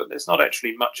Asia, but there's not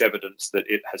actually much evidence that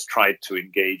it has tried to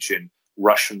engage in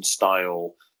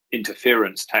Russian-style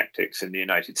interference tactics in the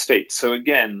United States. So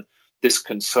again, this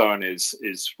concern is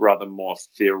rather more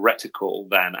theoretical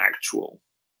than actual.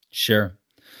 Sure.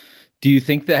 Do you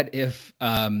think that if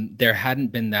there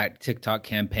hadn't been that TikTok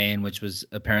campaign, which was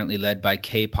apparently led by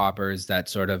K-poppers that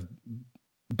sort of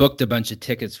booked a bunch of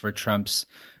tickets for Trump's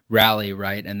rally,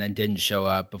 right? And then didn't show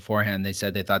up beforehand. They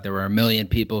said they thought there were 1 million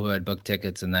people who had booked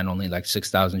tickets, and then only like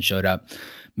 6,000 showed up.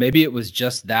 Maybe it was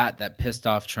just that pissed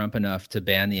off Trump enough to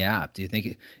ban the app. Do you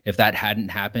think if that hadn't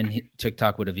happened,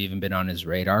 TikTok would have even been on his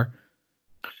radar?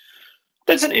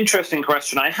 That's an interesting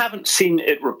question. I haven't seen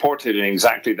it reported in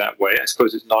exactly that way. I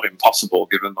suppose it's not impossible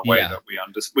given the way that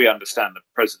we understand the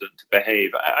president to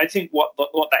behave. I think what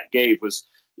that gave was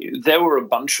there were a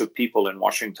bunch of people in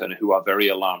Washington who are very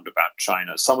alarmed about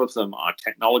China. Some of them are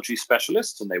technology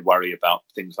specialists and they worry about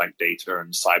things like data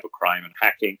and cybercrime and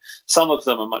hacking. Some of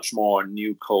them are much more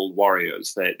new Cold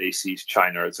Warriors. They see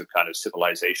China as a kind of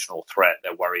civilizational threat.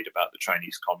 They're worried about the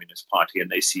Chinese Communist Party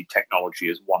and they see technology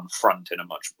as one front in a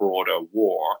much broader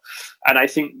war. And I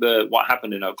think what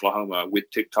happened in Oklahoma with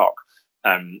TikTok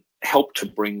helped to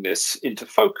bring this into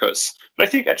focus. But I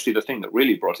think actually the thing that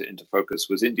really brought it into focus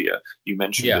was India. You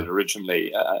mentioned it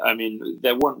originally. I mean,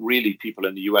 there weren't really people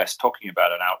in the US talking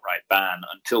about an outright ban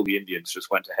until the Indians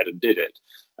just went ahead and did it.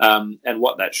 And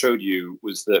what that showed you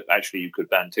was that actually you could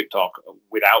ban TikTok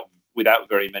without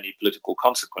very many political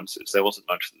consequences. There wasn't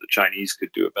much that the Chinese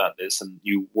could do about this, and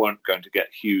you weren't going to get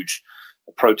huge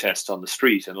protests on the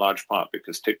street, in large part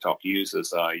because TikTok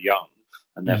users are young,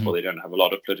 and therefore they don't have a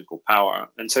lot of political power.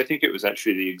 And so I think it was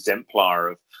actually the exemplar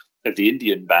of the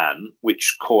Indian ban,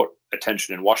 which caught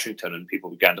attention in Washington, and people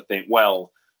began to think,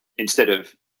 well, instead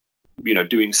of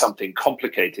doing something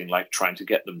complicating like trying to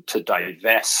get them to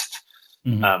divest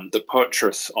the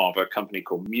purchase of a company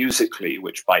called Musical.ly,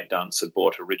 which ByteDance had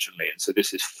bought originally. And so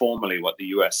this is formally what the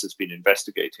US has been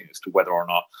investigating as to whether or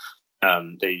not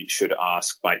they should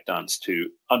ask ByteDance to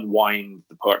unwind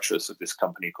the purchase of this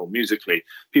company called Musical.ly.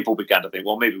 People began to think,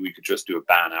 well, maybe we could just do a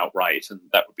ban outright, and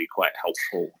that would be quite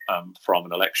helpful from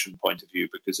an election point of view,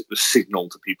 because it was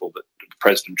signaled to people that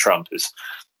President Trump is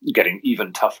getting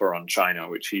even tougher on China,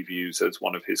 which he views as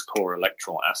one of his core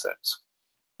electoral assets.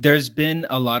 There's been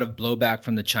a lot of blowback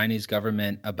from the Chinese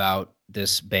government about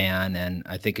this ban, and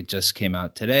I think it just came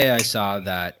out today. I saw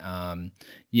that,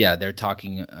 they're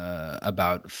talking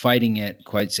about fighting it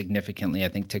quite significantly. I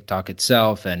think TikTok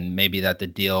itself, and maybe that the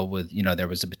deal with, there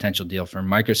was a potential deal for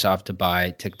Microsoft to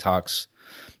buy TikTok's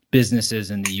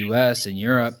businesses in the US and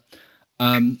Europe.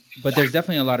 But there's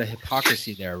definitely a lot of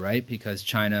hypocrisy there, right? Because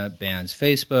China bans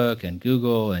Facebook and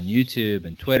Google and YouTube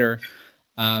and Twitter.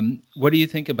 What do you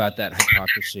think about that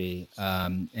hypocrisy?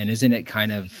 And isn't it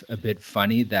kind of a bit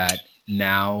funny that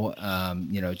now,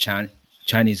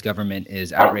 Chinese government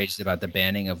is outraged about the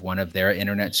banning of one of their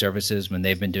internet services when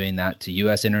they've been doing that to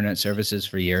U.S. internet services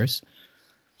for years?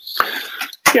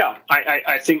 Yeah,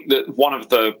 I think that one of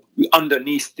the,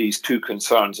 underneath these two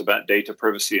concerns about data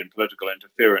privacy and political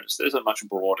interference, there's a much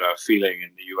broader feeling in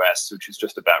the US, which is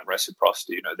just about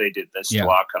reciprocity. They did this to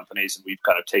our companies, and we've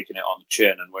kind of taken it on the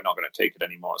chin, and we're not going to take it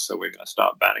anymore, so we're going to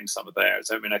start banning some of theirs.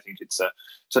 I mean, I think it's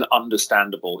an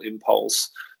understandable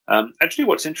impulse. Actually,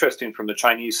 what's interesting from the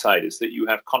Chinese side is that you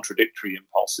have contradictory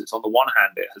impulses. On the one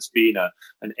hand, it has been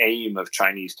an aim of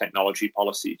Chinese technology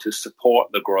policy to support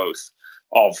the growth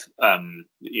of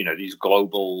these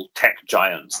global tech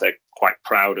giants. They're quite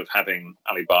proud of having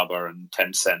Alibaba and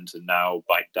Tencent, and now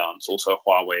ByteDance, also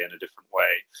Huawei in a different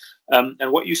way.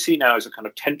 And what you see now is a kind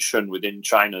of tension within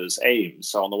China's aims.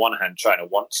 So on the one hand, China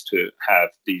wants to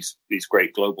have these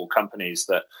great global companies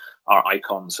that are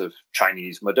icons of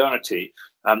Chinese modernity,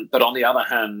 but on the other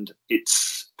hand,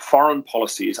 its foreign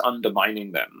policy is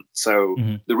undermining them. So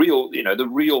the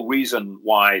real reason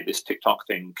why this TikTok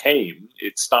thing came,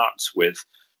 it starts with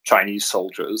Chinese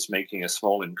soldiers making a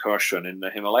small incursion in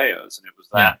the Himalayas, and it was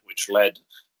that which led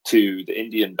to the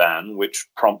Indian ban, which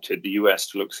prompted the US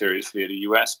to look seriously at a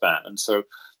US ban. And so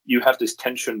you have this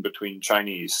tension between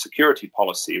Chinese security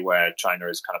policy, where China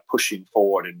is kind of pushing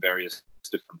forward in various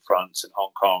different fronts in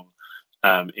Hong Kong,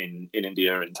 in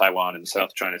India, in Taiwan, in the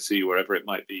South China Sea, wherever it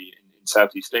might be in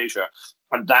Southeast Asia.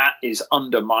 And that is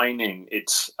undermining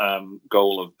its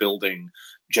goal of building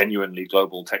genuinely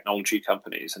global technology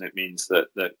companies. And it means that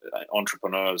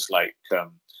entrepreneurs like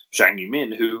Zhang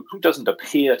Yimin, who doesn't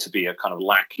appear to be a kind of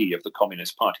lackey of the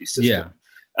Communist Party system,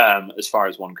 as far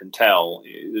as one can tell,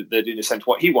 that in a sense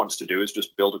what he wants to do is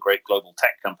just build a great global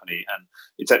tech company. And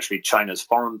it's actually China's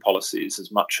foreign policies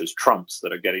as much as Trump's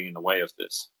that are getting in the way of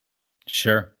this.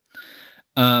 Sure.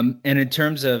 And in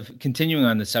terms of continuing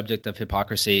on the subject of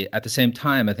hypocrisy, at the same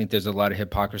time, I think there's a lot of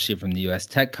hypocrisy from the U.S.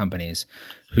 tech companies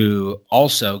who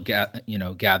also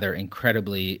gather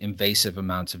incredibly invasive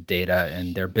amounts of data,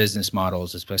 and their business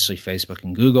models, especially Facebook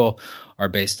and Google, are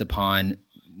based upon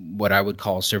what I would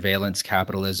call surveillance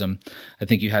capitalism. I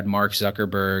think you had Mark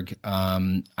Zuckerberg,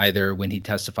 either when he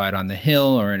testified on the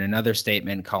Hill or in another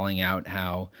statement, calling out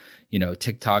how,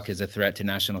 TikTok is a threat to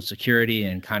national security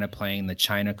and kind of playing the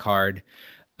China card.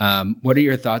 What are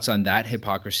your thoughts on that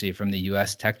hypocrisy from the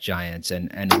U.S. tech giants,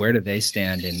 and where do they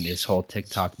stand in this whole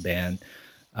TikTok ban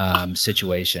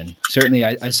situation? Certainly,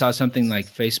 I saw something like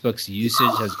Facebook's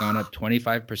usage has gone up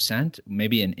 25%,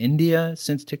 maybe in India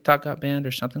since TikTok got banned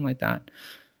or something like that.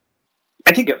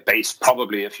 I think at base,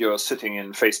 probably if you're sitting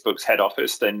in Facebook's head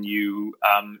office, then you're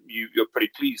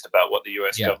pretty pleased about what the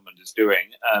U.S. government is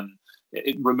doing.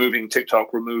 Removing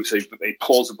TikTok removes a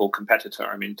plausible competitor.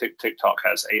 I mean, TikTok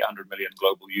has 800 million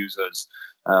global users,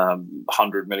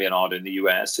 100 million odd in the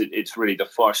US. It's really the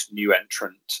first new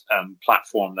entrant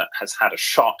platform that has had a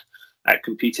shot at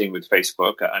competing with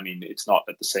Facebook. I mean, it's not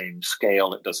at the same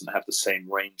scale. It doesn't have the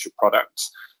same range of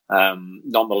products.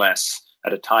 Nonetheless,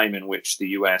 at a time in which the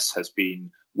US has been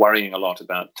worrying a lot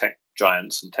about tech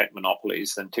giants and tech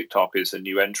monopolies, then TikTok is a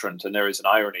new entrant. And there is an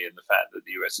irony in the fact that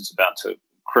the US is about to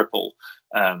cripple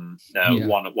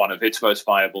one of its most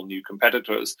viable new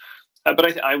competitors.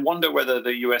 But I wonder whether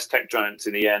the US tech giants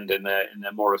in the end, in their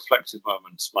more reflective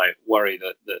moments, might worry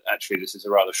that actually this is a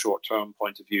rather short-term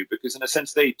point of view, because in a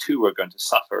sense they too are going to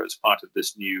suffer as part of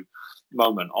this new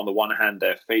moment. On the one hand,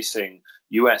 they're facing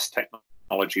US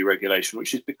technology regulation,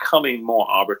 which is becoming more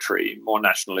arbitrary, more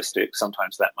nationalistic.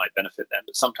 Sometimes that might benefit them,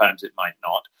 but sometimes it might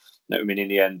not. I mean, in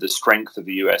the end, the strength of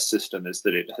the US system is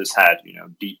that it has had,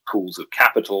 deep pools of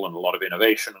capital and a lot of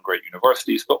innovation and great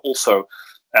universities, but also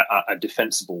a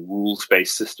defensible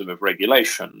rules-based system of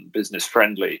regulation,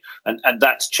 business-friendly. And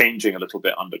that's changing a little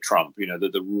bit under Trump,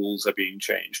 the rules are being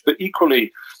changed. But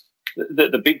equally,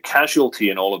 the big casualty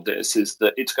in all of this is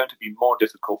that it's going to be more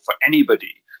difficult for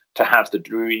anybody to have the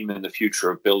dream in the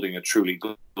future of building a truly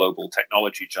global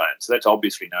technology giant. So that's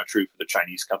obviously now true for the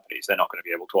Chinese companies. They're not going to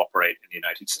be able to operate in the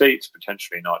United States,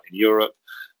 potentially not in Europe,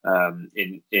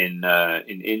 in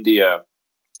India.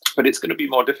 But it's going to be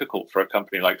more difficult for a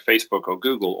company like Facebook or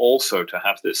Google also to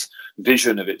have this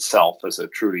vision of itself as a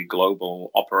truly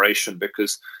global operation,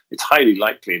 because it's highly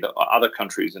likely that other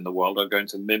countries in the world are going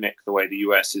to mimic the way the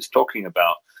US is talking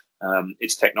about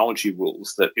its technology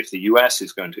rules. That if the US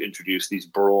is going to introduce these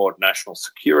broad national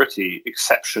security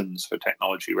exceptions for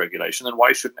technology regulation, then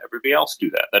why shouldn't everybody else do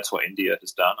that? That's what India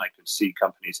has done. I could see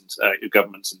companies and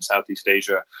governments in Southeast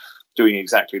Asia doing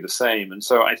exactly the same. And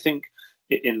so I think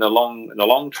in the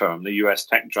long term, the US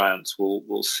tech giants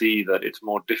will see that it's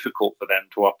more difficult for them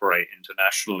to operate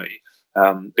internationally,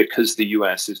 because the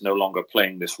US is no longer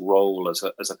playing this role as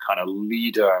a kind of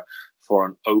leader for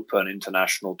an open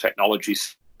international technology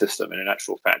system. And in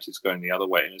actual fact, it's going the other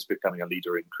way and is becoming a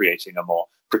leader in creating a more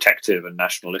protective and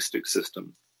nationalistic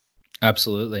system.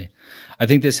 Absolutely. I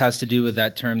think this has to do with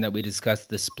that term that we discussed,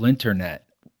 the splinternet.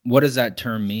 What does that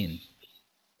term mean?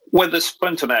 Well, the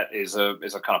splinternet is a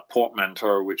kind of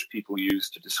portmanteau which people use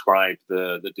to describe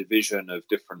the division of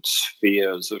different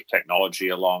spheres of technology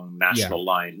along national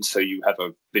lines. So you have a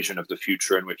vision of the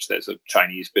future in which there's a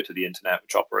Chinese bit of the internet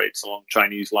which operates along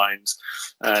Chinese lines.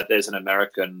 There's an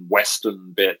American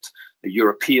Western bit, a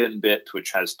European bit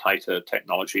which has tighter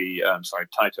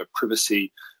tighter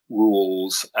privacy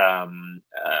rules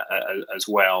as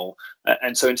well.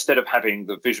 And so instead of having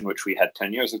the vision which we had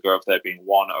 10 years ago of there being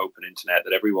one open internet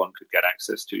that everyone could get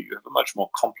access to, you have a much more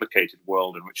complicated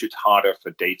world in which it's harder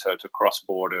for data to cross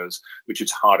borders, which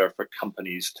it's harder for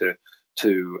companies to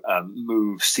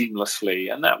move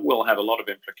seamlessly. And that will have a lot of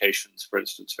implications, for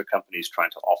instance, for companies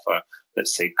trying to offer,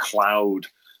 let's say, cloud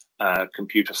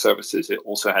computer services. It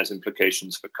also has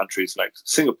implications for countries like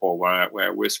Singapore,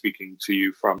 where we're speaking to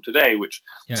you from today, which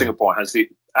Singapore has the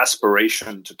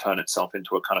aspiration to turn itself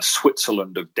into a kind of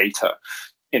Switzerland of data,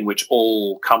 in which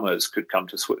all comers could come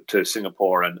to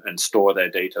Singapore and store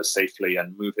their data safely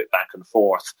and move it back and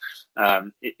forth.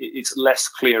 It's less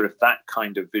clear if that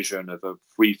kind of vision of a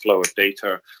free flow of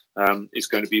data is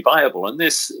going to be viable. And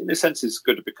this, in a sense, is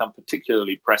going to become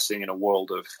particularly pressing in a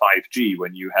world of 5G,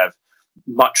 when you have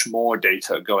much more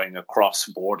data going across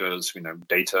borders,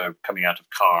 data coming out of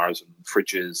cars and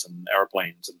fridges and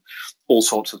airplanes and all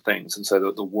sorts of things. And so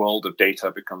that the world of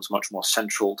data becomes much more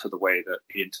central to the way that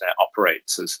the internet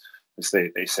operates, as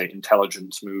they say,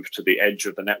 intelligence moves to the edge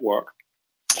of the network.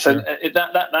 So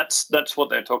that's what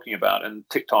they're talking about. And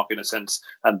TikTok, in a sense,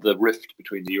 and the rift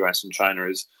between the US and China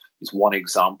is one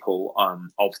example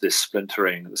of this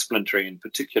splintering, the splintering in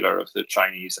particular of the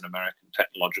Chinese and American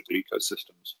technological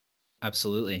ecosystems.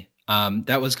 Absolutely.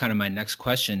 That was kind of my next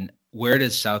question. Where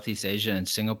does Southeast Asia and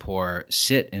Singapore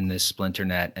sit in this splinter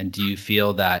net? And do you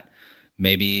feel that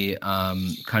maybe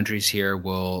countries here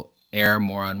will err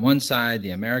more on one side,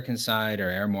 the American side, or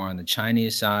err more on the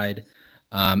Chinese side?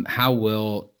 How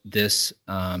will this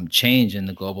change in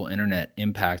the global internet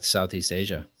impact Southeast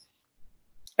Asia?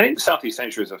 I think Southeast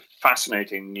Asia is a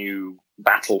fascinating new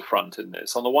battlefront in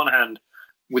this. On the one hand,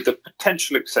 with the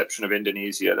potential exception of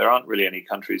Indonesia, there aren't really any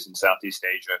countries in Southeast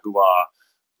Asia who are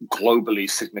globally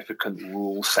significant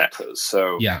rule setters.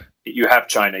 So you have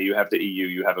China, you have the EU,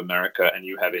 you have America, and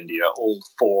you have India. All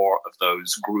four of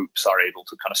those groups are able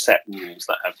to kind of set rules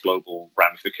that have global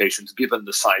ramifications, given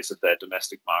the size of their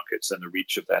domestic markets and the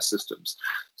reach of their systems.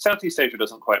 Southeast Asia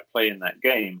doesn't quite play in that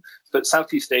game, but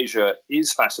Southeast Asia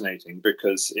is fascinating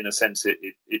because, in a sense,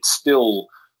 it's still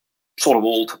sort of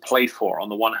all to play for. On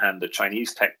the one hand, the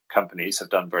Chinese tech companies have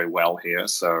done very well here.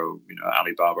 So,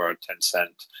 Alibaba,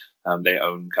 Tencent, they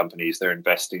own companies. They're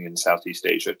investing in Southeast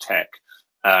Asia tech.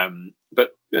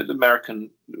 But the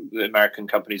American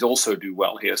companies also do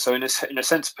well here. So in a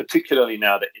sense, particularly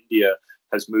now that India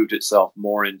has moved itself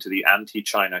more into the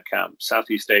anti-China camp,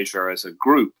 Southeast Asia as a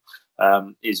group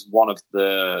is one of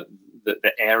the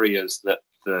areas that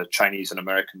the Chinese and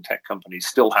American tech companies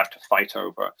still have to fight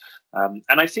over. And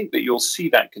I think that you'll see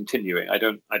that continuing. I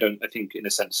think in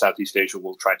a sense, Southeast Asia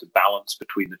will try to balance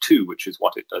between the two, which is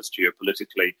what it does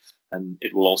geopolitically. And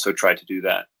it will also try to do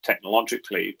that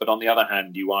technologically. But on the other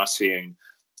hand, you are seeing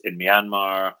in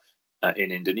Myanmar,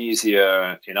 in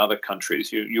Indonesia, in other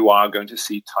countries, you are going to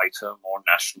see tighter, more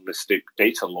nationalistic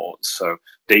data laws. So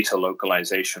data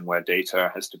localization, where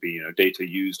data has to be, data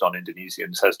used on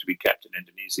Indonesians has to be kept in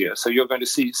Indonesia. So you're going to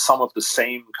see some of the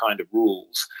same kind of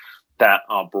rules that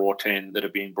are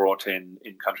being brought in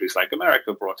countries like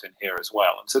America, brought in here as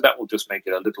well. And so that will just make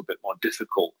it a little bit more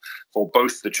difficult for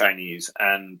both the Chinese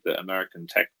and the American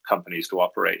tech companies to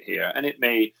operate here. And it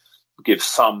may give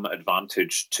some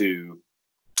advantage to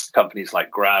companies like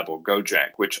Grab or Gojek,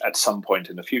 which at some point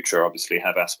in the future obviously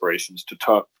have aspirations to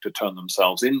turn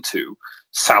themselves into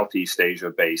Southeast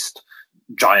Asia-based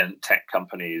giant tech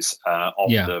companies of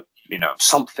the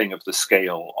something of the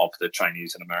scale of the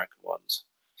Chinese and American ones.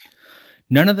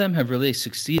 None of them have really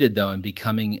succeeded, though, in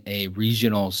becoming a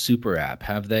regional super app,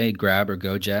 have they? Grab or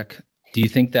Gojek? Do you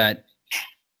think that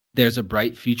there's a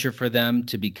bright future for them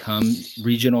to become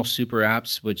regional super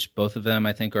apps, which both of them,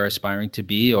 I think, are aspiring to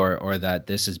be, or that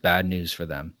this is bad news for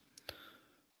them?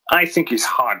 I think it's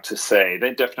hard to say.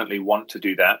 They definitely want to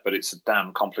do that, but it's a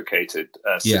damn complicated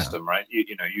system, right? You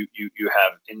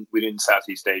have within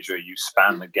Southeast Asia, you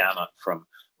span the gamut from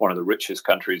one of the richest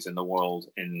countries in the world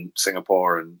in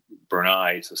Singapore and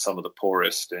Brunei to some of the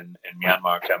poorest in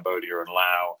Myanmar, Cambodia, and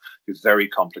Laos, with very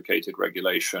complicated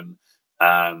regulation.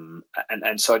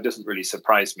 And so it doesn't really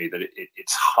surprise me that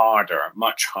it's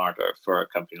much harder for a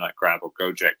company like Grab or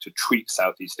Gojek to treat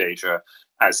Southeast Asia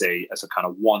as a kind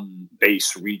of one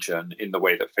base region in the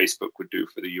way that Facebook would do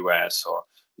for the US, or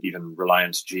even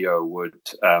Reliance Jio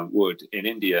would in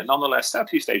India. Nonetheless,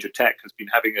 Southeast Asia tech has been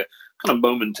having a kind of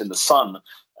moment in the sun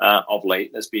of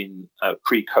late. There's been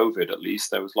pre-COVID, at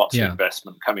least, there was lots of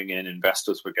investment coming in.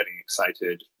 Investors were getting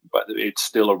excited, but it's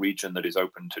still a region that is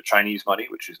open to Chinese money,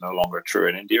 which is no longer true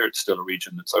in India. It's still a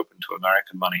region that's open to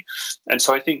American money. And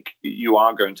so I think you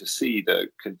are going to see the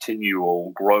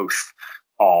continual growth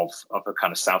of a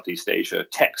kind of Southeast Asia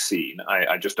tech scene.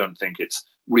 I just don't think it's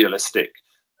realistic,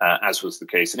 as was the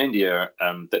case in India,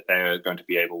 that they're going to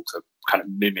be able to kind of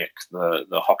mimic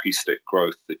the hockey stick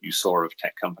growth that you saw of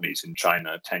tech companies in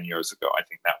China 10 years ago. I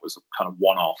think that was a kind of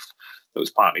one-off that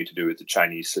was partly to do with the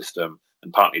Chinese system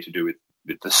and partly to do with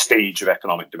the stage of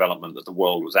economic development that the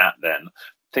world was at then.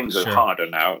 Things are harder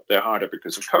now. They're harder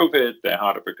because of COVID. They're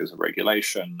harder because of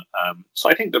regulation. So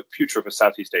I think the future for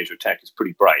Southeast Asia tech is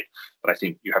pretty bright, but I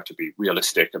think you have to be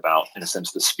realistic about, in a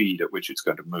sense, the speed at which it's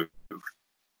going to move.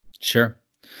 Sure.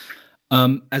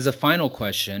 As a final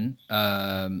question,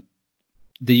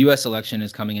 the U.S. election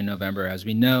is coming in November, as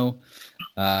we know.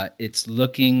 It's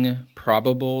looking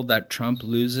probable that Trump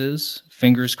loses.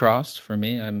 Fingers crossed for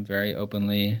me. I'm very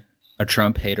openly a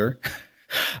Trump hater.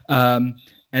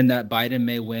 And that Biden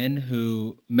may win,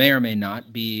 who may or may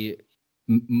not be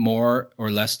more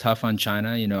or less tough on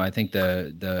China. I think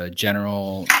the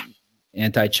general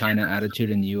anti-China attitude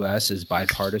in the U.S. is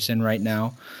bipartisan right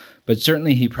now. But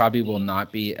certainly he probably will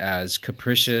not be as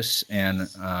capricious and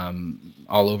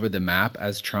all over the map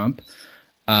as Trump.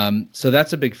 So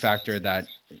that's a big factor that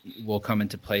will come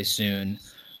into play soon.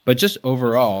 But just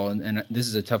overall, and this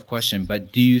is a tough question,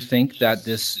 but do you think that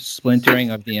this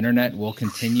splintering of the internet will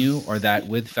continue, or that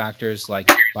with factors like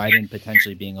Biden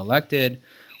potentially being elected,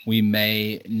 we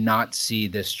may not see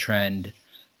this trend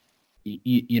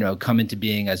come into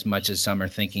being as much as some are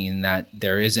thinking, and that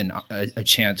there isn't a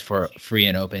chance for free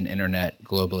and open internet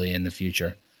globally in the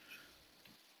future?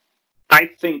 I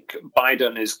think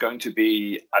Biden is going to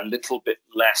be a little bit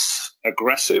less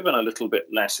aggressive and a little bit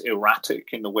less erratic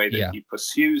in the way that he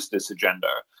pursues this agenda.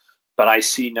 But I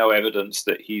see no evidence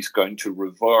that he's going to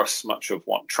reverse much of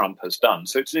what Trump has done.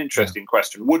 So it's an interesting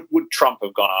question. Would Trump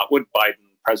have gone out? Would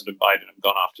President Biden have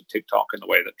gone after TikTok in the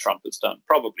way that Trump has done?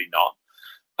 Probably not.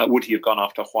 Would he have gone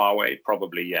after Huawei?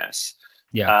 Probably yes.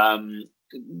 Yeah.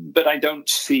 But I don't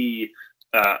see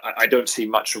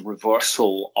much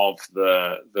reversal of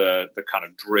the kind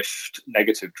of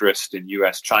negative drift in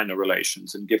U.S.-China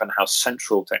relations. And given how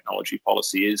central technology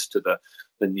policy is to the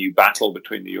new battle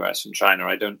between the U.S. and China,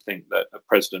 I don't think that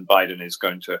President Biden is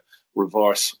going to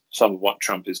reverse some of what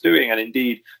Trump is doing. And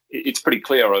indeed, it's pretty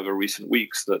clear over recent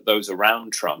weeks that those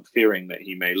around Trump, fearing that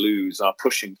he may lose, are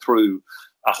pushing through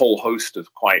a whole host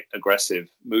of quite aggressive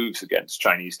moves against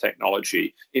Chinese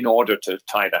technology in order to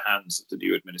tie the hands of the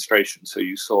new administration. So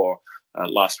you saw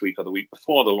last week or the week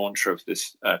before the launch of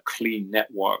this clean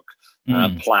network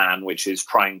plan, which is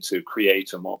trying to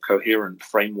create a more coherent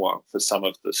framework for some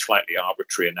of the slightly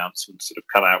arbitrary announcements that have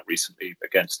come out recently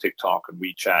against TikTok and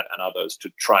WeChat and others, to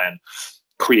try and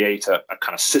create a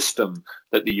kind of system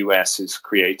that the US is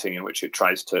creating in which it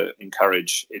tries to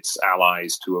encourage its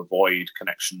allies to avoid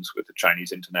connections with the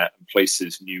Chinese internet and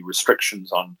places new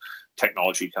restrictions on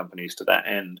technology companies to that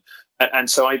end. And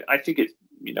so I think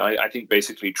I think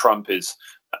basically Trump is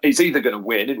either going to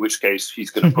win, in which case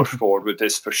he's going to push forward with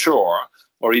this for sure,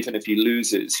 or even if he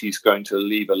loses, he's going to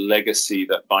leave a legacy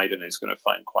that Biden is going to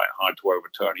find quite hard to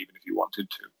overturn, even if he wanted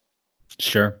to.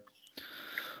 Sure.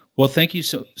 Well, thank you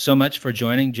so much for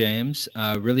joining, James.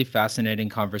 Really fascinating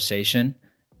conversation,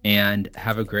 and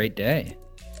have a great day.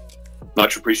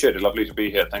 Much appreciated. Lovely to be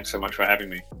here. Thanks so much for having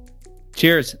me.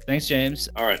 Cheers. Thanks, James.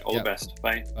 All right. All the best.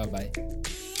 Bye. Bye-bye.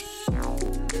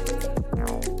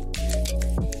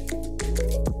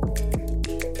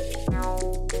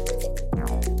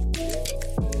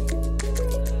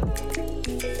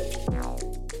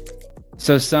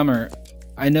 So, Summer,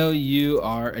 I know you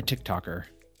are a TikToker.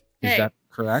 Is that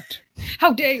correct?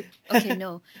 How dare you? Okay,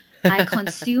 no. I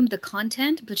consume the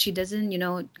content, but she doesn't,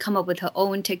 come up with her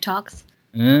own TikToks.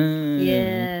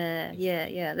 Yeah.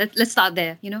 Let's start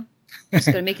there, Just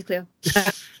gotta make it clear.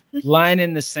 Line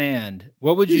in the sand.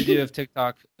 What would you do if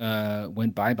TikTok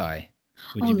went bye-bye?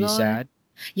 Would you be sad?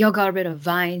 Y'all got rid of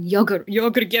Vine. Y'all gonna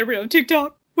get rid of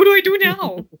TikTok. What do I do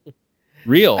now?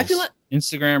 Reels. I feel like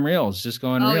Instagram Reels. Just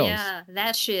going Reels. Oh, yeah.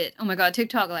 That shit. Oh, my God.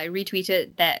 TikTok,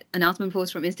 retweeted that announcement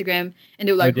post from Instagram. And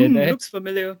they were like, looks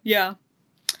familiar. Yeah.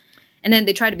 And then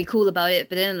they tried to be cool about it.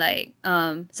 But then,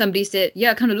 somebody said,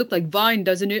 yeah, it kind of looked like Vine,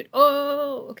 doesn't it?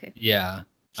 Oh, okay. Yeah.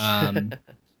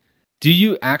 Do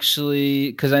you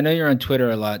actually, because I know you're on Twitter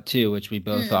a lot too, which we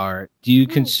both are. Do you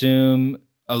consume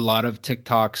a lot of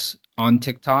TikToks on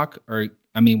TikTok? Or,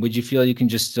 would you feel you can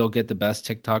just still get the best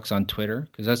TikToks on Twitter?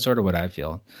 Because that's sort of what I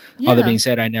feel. Yeah. Although being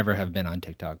said, I never have been on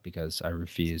TikTok because I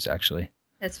refuse, actually.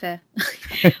 That's fair.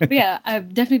 But yeah,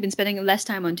 I've definitely been spending less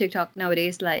time on TikTok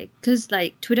nowadays, because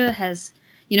Twitter has,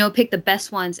 picked the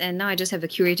best ones, and now I just have a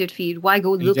curated feed. Why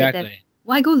go look at them?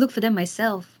 Why go look for them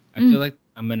myself? I feel like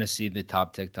I'm gonna see the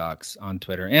top TikToks on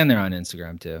Twitter, and they're on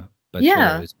Instagram too. But yeah,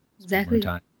 Twitter is exactly. More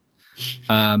time.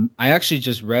 I actually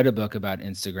just read a book about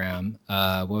Instagram.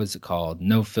 What was it called?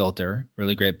 No Filter.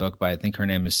 Really great book by, I think her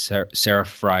name is Sarah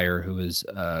Fryer, who is,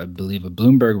 I believe, a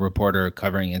Bloomberg reporter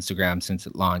covering Instagram since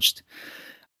it launched.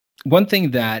 One thing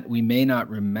that we may not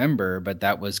remember, but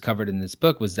that was covered in this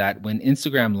book, was that when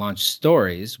Instagram launched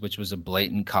Stories, which was a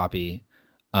blatant copy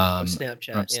from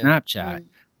Snapchat,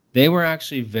 they were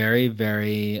actually very,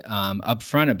 very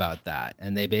upfront about that.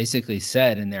 And they basically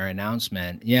said in their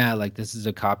announcement, this is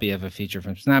a copy of a feature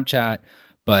from Snapchat,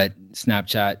 but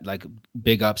Snapchat,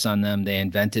 big ups on them. They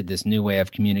invented this new way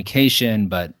of communication,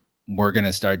 but we're going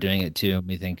to start doing it too.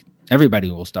 We think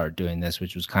everybody will start doing this,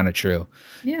 which was kind of true.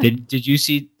 Yeah. Did you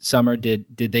see, Summer, did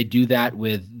they do that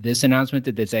with this announcement?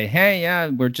 Did they say, hey,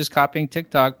 we're just copying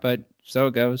TikTok, but so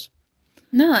it goes?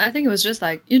 No, I think it was just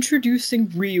introducing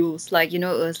Reels. It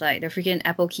was the freaking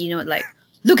Apple keynote,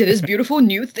 look at this beautiful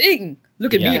new thing.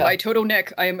 Look at me, my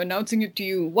turtleneck. I am announcing it to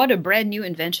you. What a brand new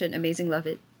invention. Amazing. Love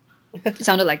it. It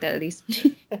sounded like that, at least.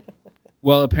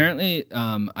 Well, apparently,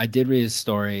 I did read a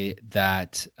story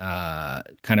that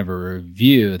kind of a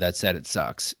review that said it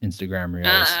sucks. Instagram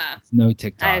Reels. No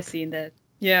TikTok. I've seen that.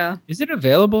 Yeah. Is it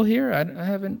available here? I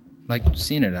haven't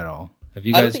seen it at all. Have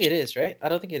you guys? I don't think it is, right? I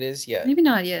don't think it is yet. Maybe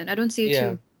not yet. I don't see it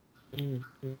too.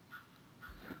 Mm-hmm.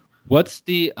 What's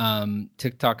the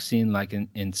TikTok scene like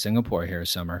in Singapore here,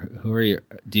 Summer? Who are you?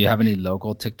 Do you have any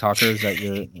local TikTokers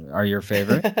that are your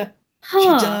favorite?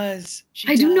 Huh. She does.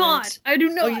 I do not. Oh,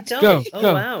 you don't? Go, Oh,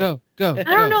 go, wow. go. I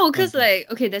don't know, because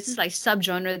okay, this is like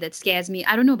subgenre that scares me.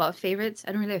 I don't know about favorites.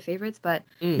 I don't really have favorites, but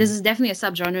this is definitely a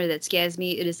subgenre that scares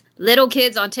me. It is little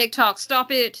kids on TikTok.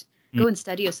 Stop it. Go and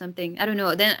study or something. I don't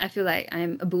know. Then I feel like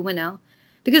I'm a boomer now.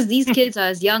 Because these kids are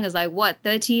as young as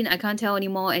 13? I can't tell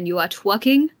anymore. And you are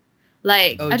twerking.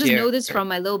 I just know this from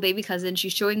my little baby cousin.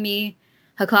 She's showing me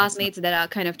her classmates that are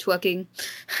kind of twerking.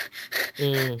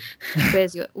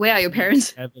 Where are your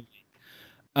parents?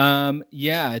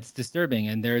 Yeah, it's disturbing.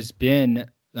 And there's been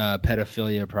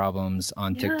pedophilia problems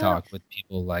on TikTok with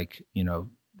people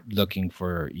looking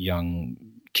for young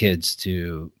kids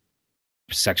to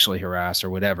sexually harass or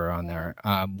whatever on there,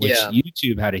 which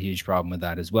YouTube had a huge problem with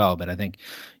that as well. But I think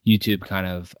YouTube kind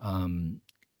of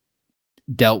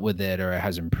dealt with it or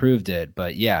has improved it.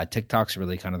 But yeah, TikTok's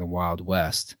really kind of the Wild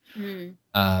West.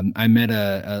 I met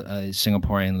a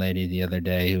Singaporean lady the other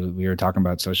day who we were talking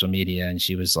about social media, and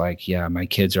she was like, yeah, my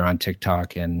kids are on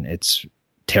TikTok and it's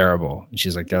terrible. And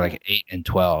she's like, they're like 8 and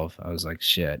 12. I was like,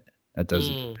 shit, that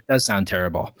does sound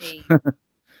terrible.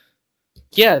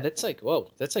 Yeah, that's whoa,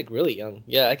 that's really young.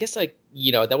 Yeah, I guess that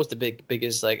was the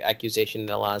biggest accusation in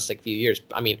the last few years.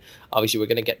 I mean, obviously we're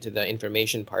gonna get to the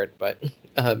information part, but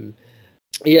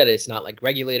yeah, it's not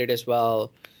regulated as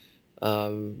well.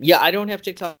 Yeah, I don't have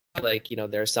TikTok.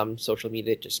 There are some social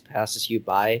media that just passes you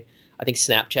by. I think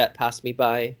Snapchat passed me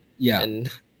by. Yeah, and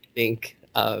I think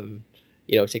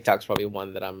TikTok's probably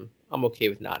one that I'm okay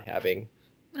with not having.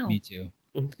 Oh. Me too.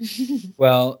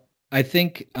 Well, I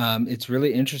think it's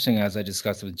really interesting, as I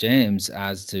discussed with James,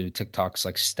 as to TikTok's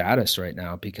status right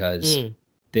now, because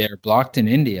they're blocked in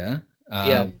India,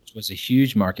 which was a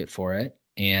huge market for it,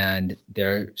 and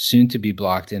they're soon to be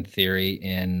blocked in theory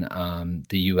in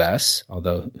the US,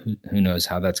 although who knows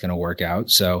how that's going to work out.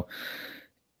 So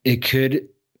I could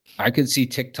see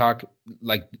TikTok,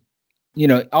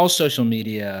 all social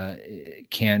media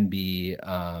can be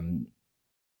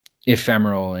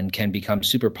ephemeral and can become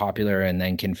super popular and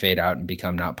then can fade out and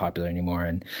become not popular anymore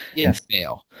and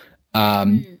fail.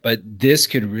 But this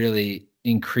could really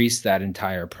increase that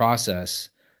entire process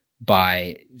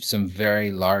by some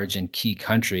very large and key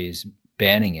countries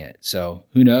banning it. So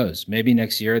who knows? Maybe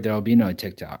next year there'll be no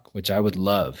TikTok, which I would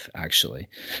love, actually.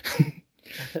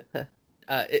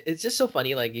 It's just so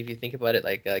funny, if you think about it,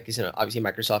 because obviously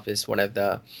Microsoft is one of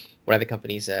the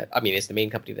companies that, I mean, it's the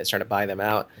main company that's trying to buy them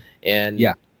out, and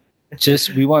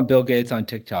we want Bill Gates on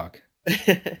TikTok.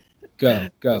 Go.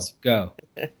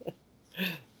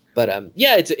 But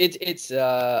yeah, it's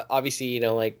obviously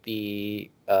the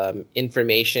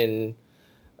information,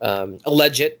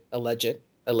 alleged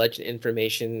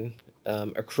information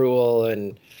accrual,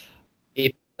 and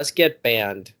if it does get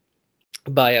banned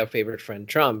by our favorite friend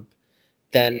Trump,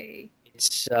 then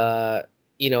it's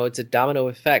it's a domino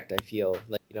effect. I feel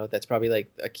that's probably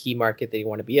a key market that you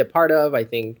want to be a part of. I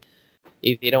think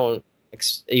if they don't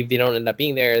end up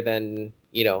being there, then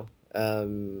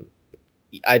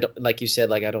I don't, like you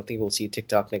said, I don't think we'll see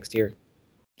TikTok next year.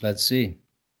 Let's see.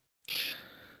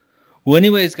 Well,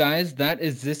 anyways, guys, that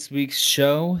is this week's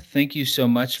show. Thank you so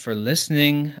much for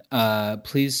listening.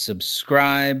 Please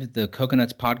subscribe. The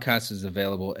Coconuts Podcast is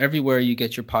available everywhere you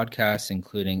get your podcasts,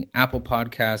 including Apple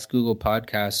Podcasts, Google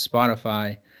Podcasts,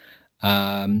 Spotify.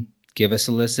 Give us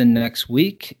a listen next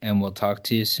week, and we'll talk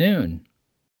to you soon.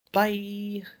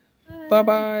 Bye.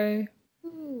 Bye-bye.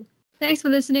 Thanks for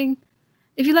listening.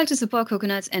 If you'd like to support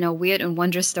Coconuts and our weird and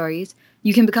wondrous stories,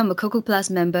 you can become a Coco Plus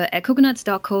member at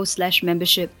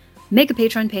coconuts.co/membership, make a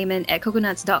Patreon payment at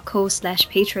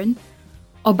coconuts.co/patron,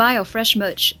 or buy our fresh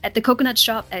merch at the Coconut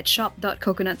Shop at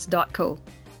shop.coconuts.co.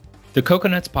 The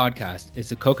Coconuts Podcast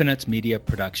is a Coconuts Media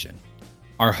production.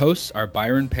 Our hosts are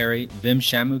Byron Perry, Vim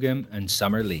Shamugam, and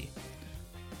Summer Lee.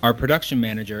 Our production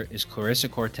manager is Clarissa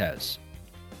Cortez.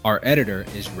 Our editor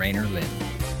is Rainer Lin.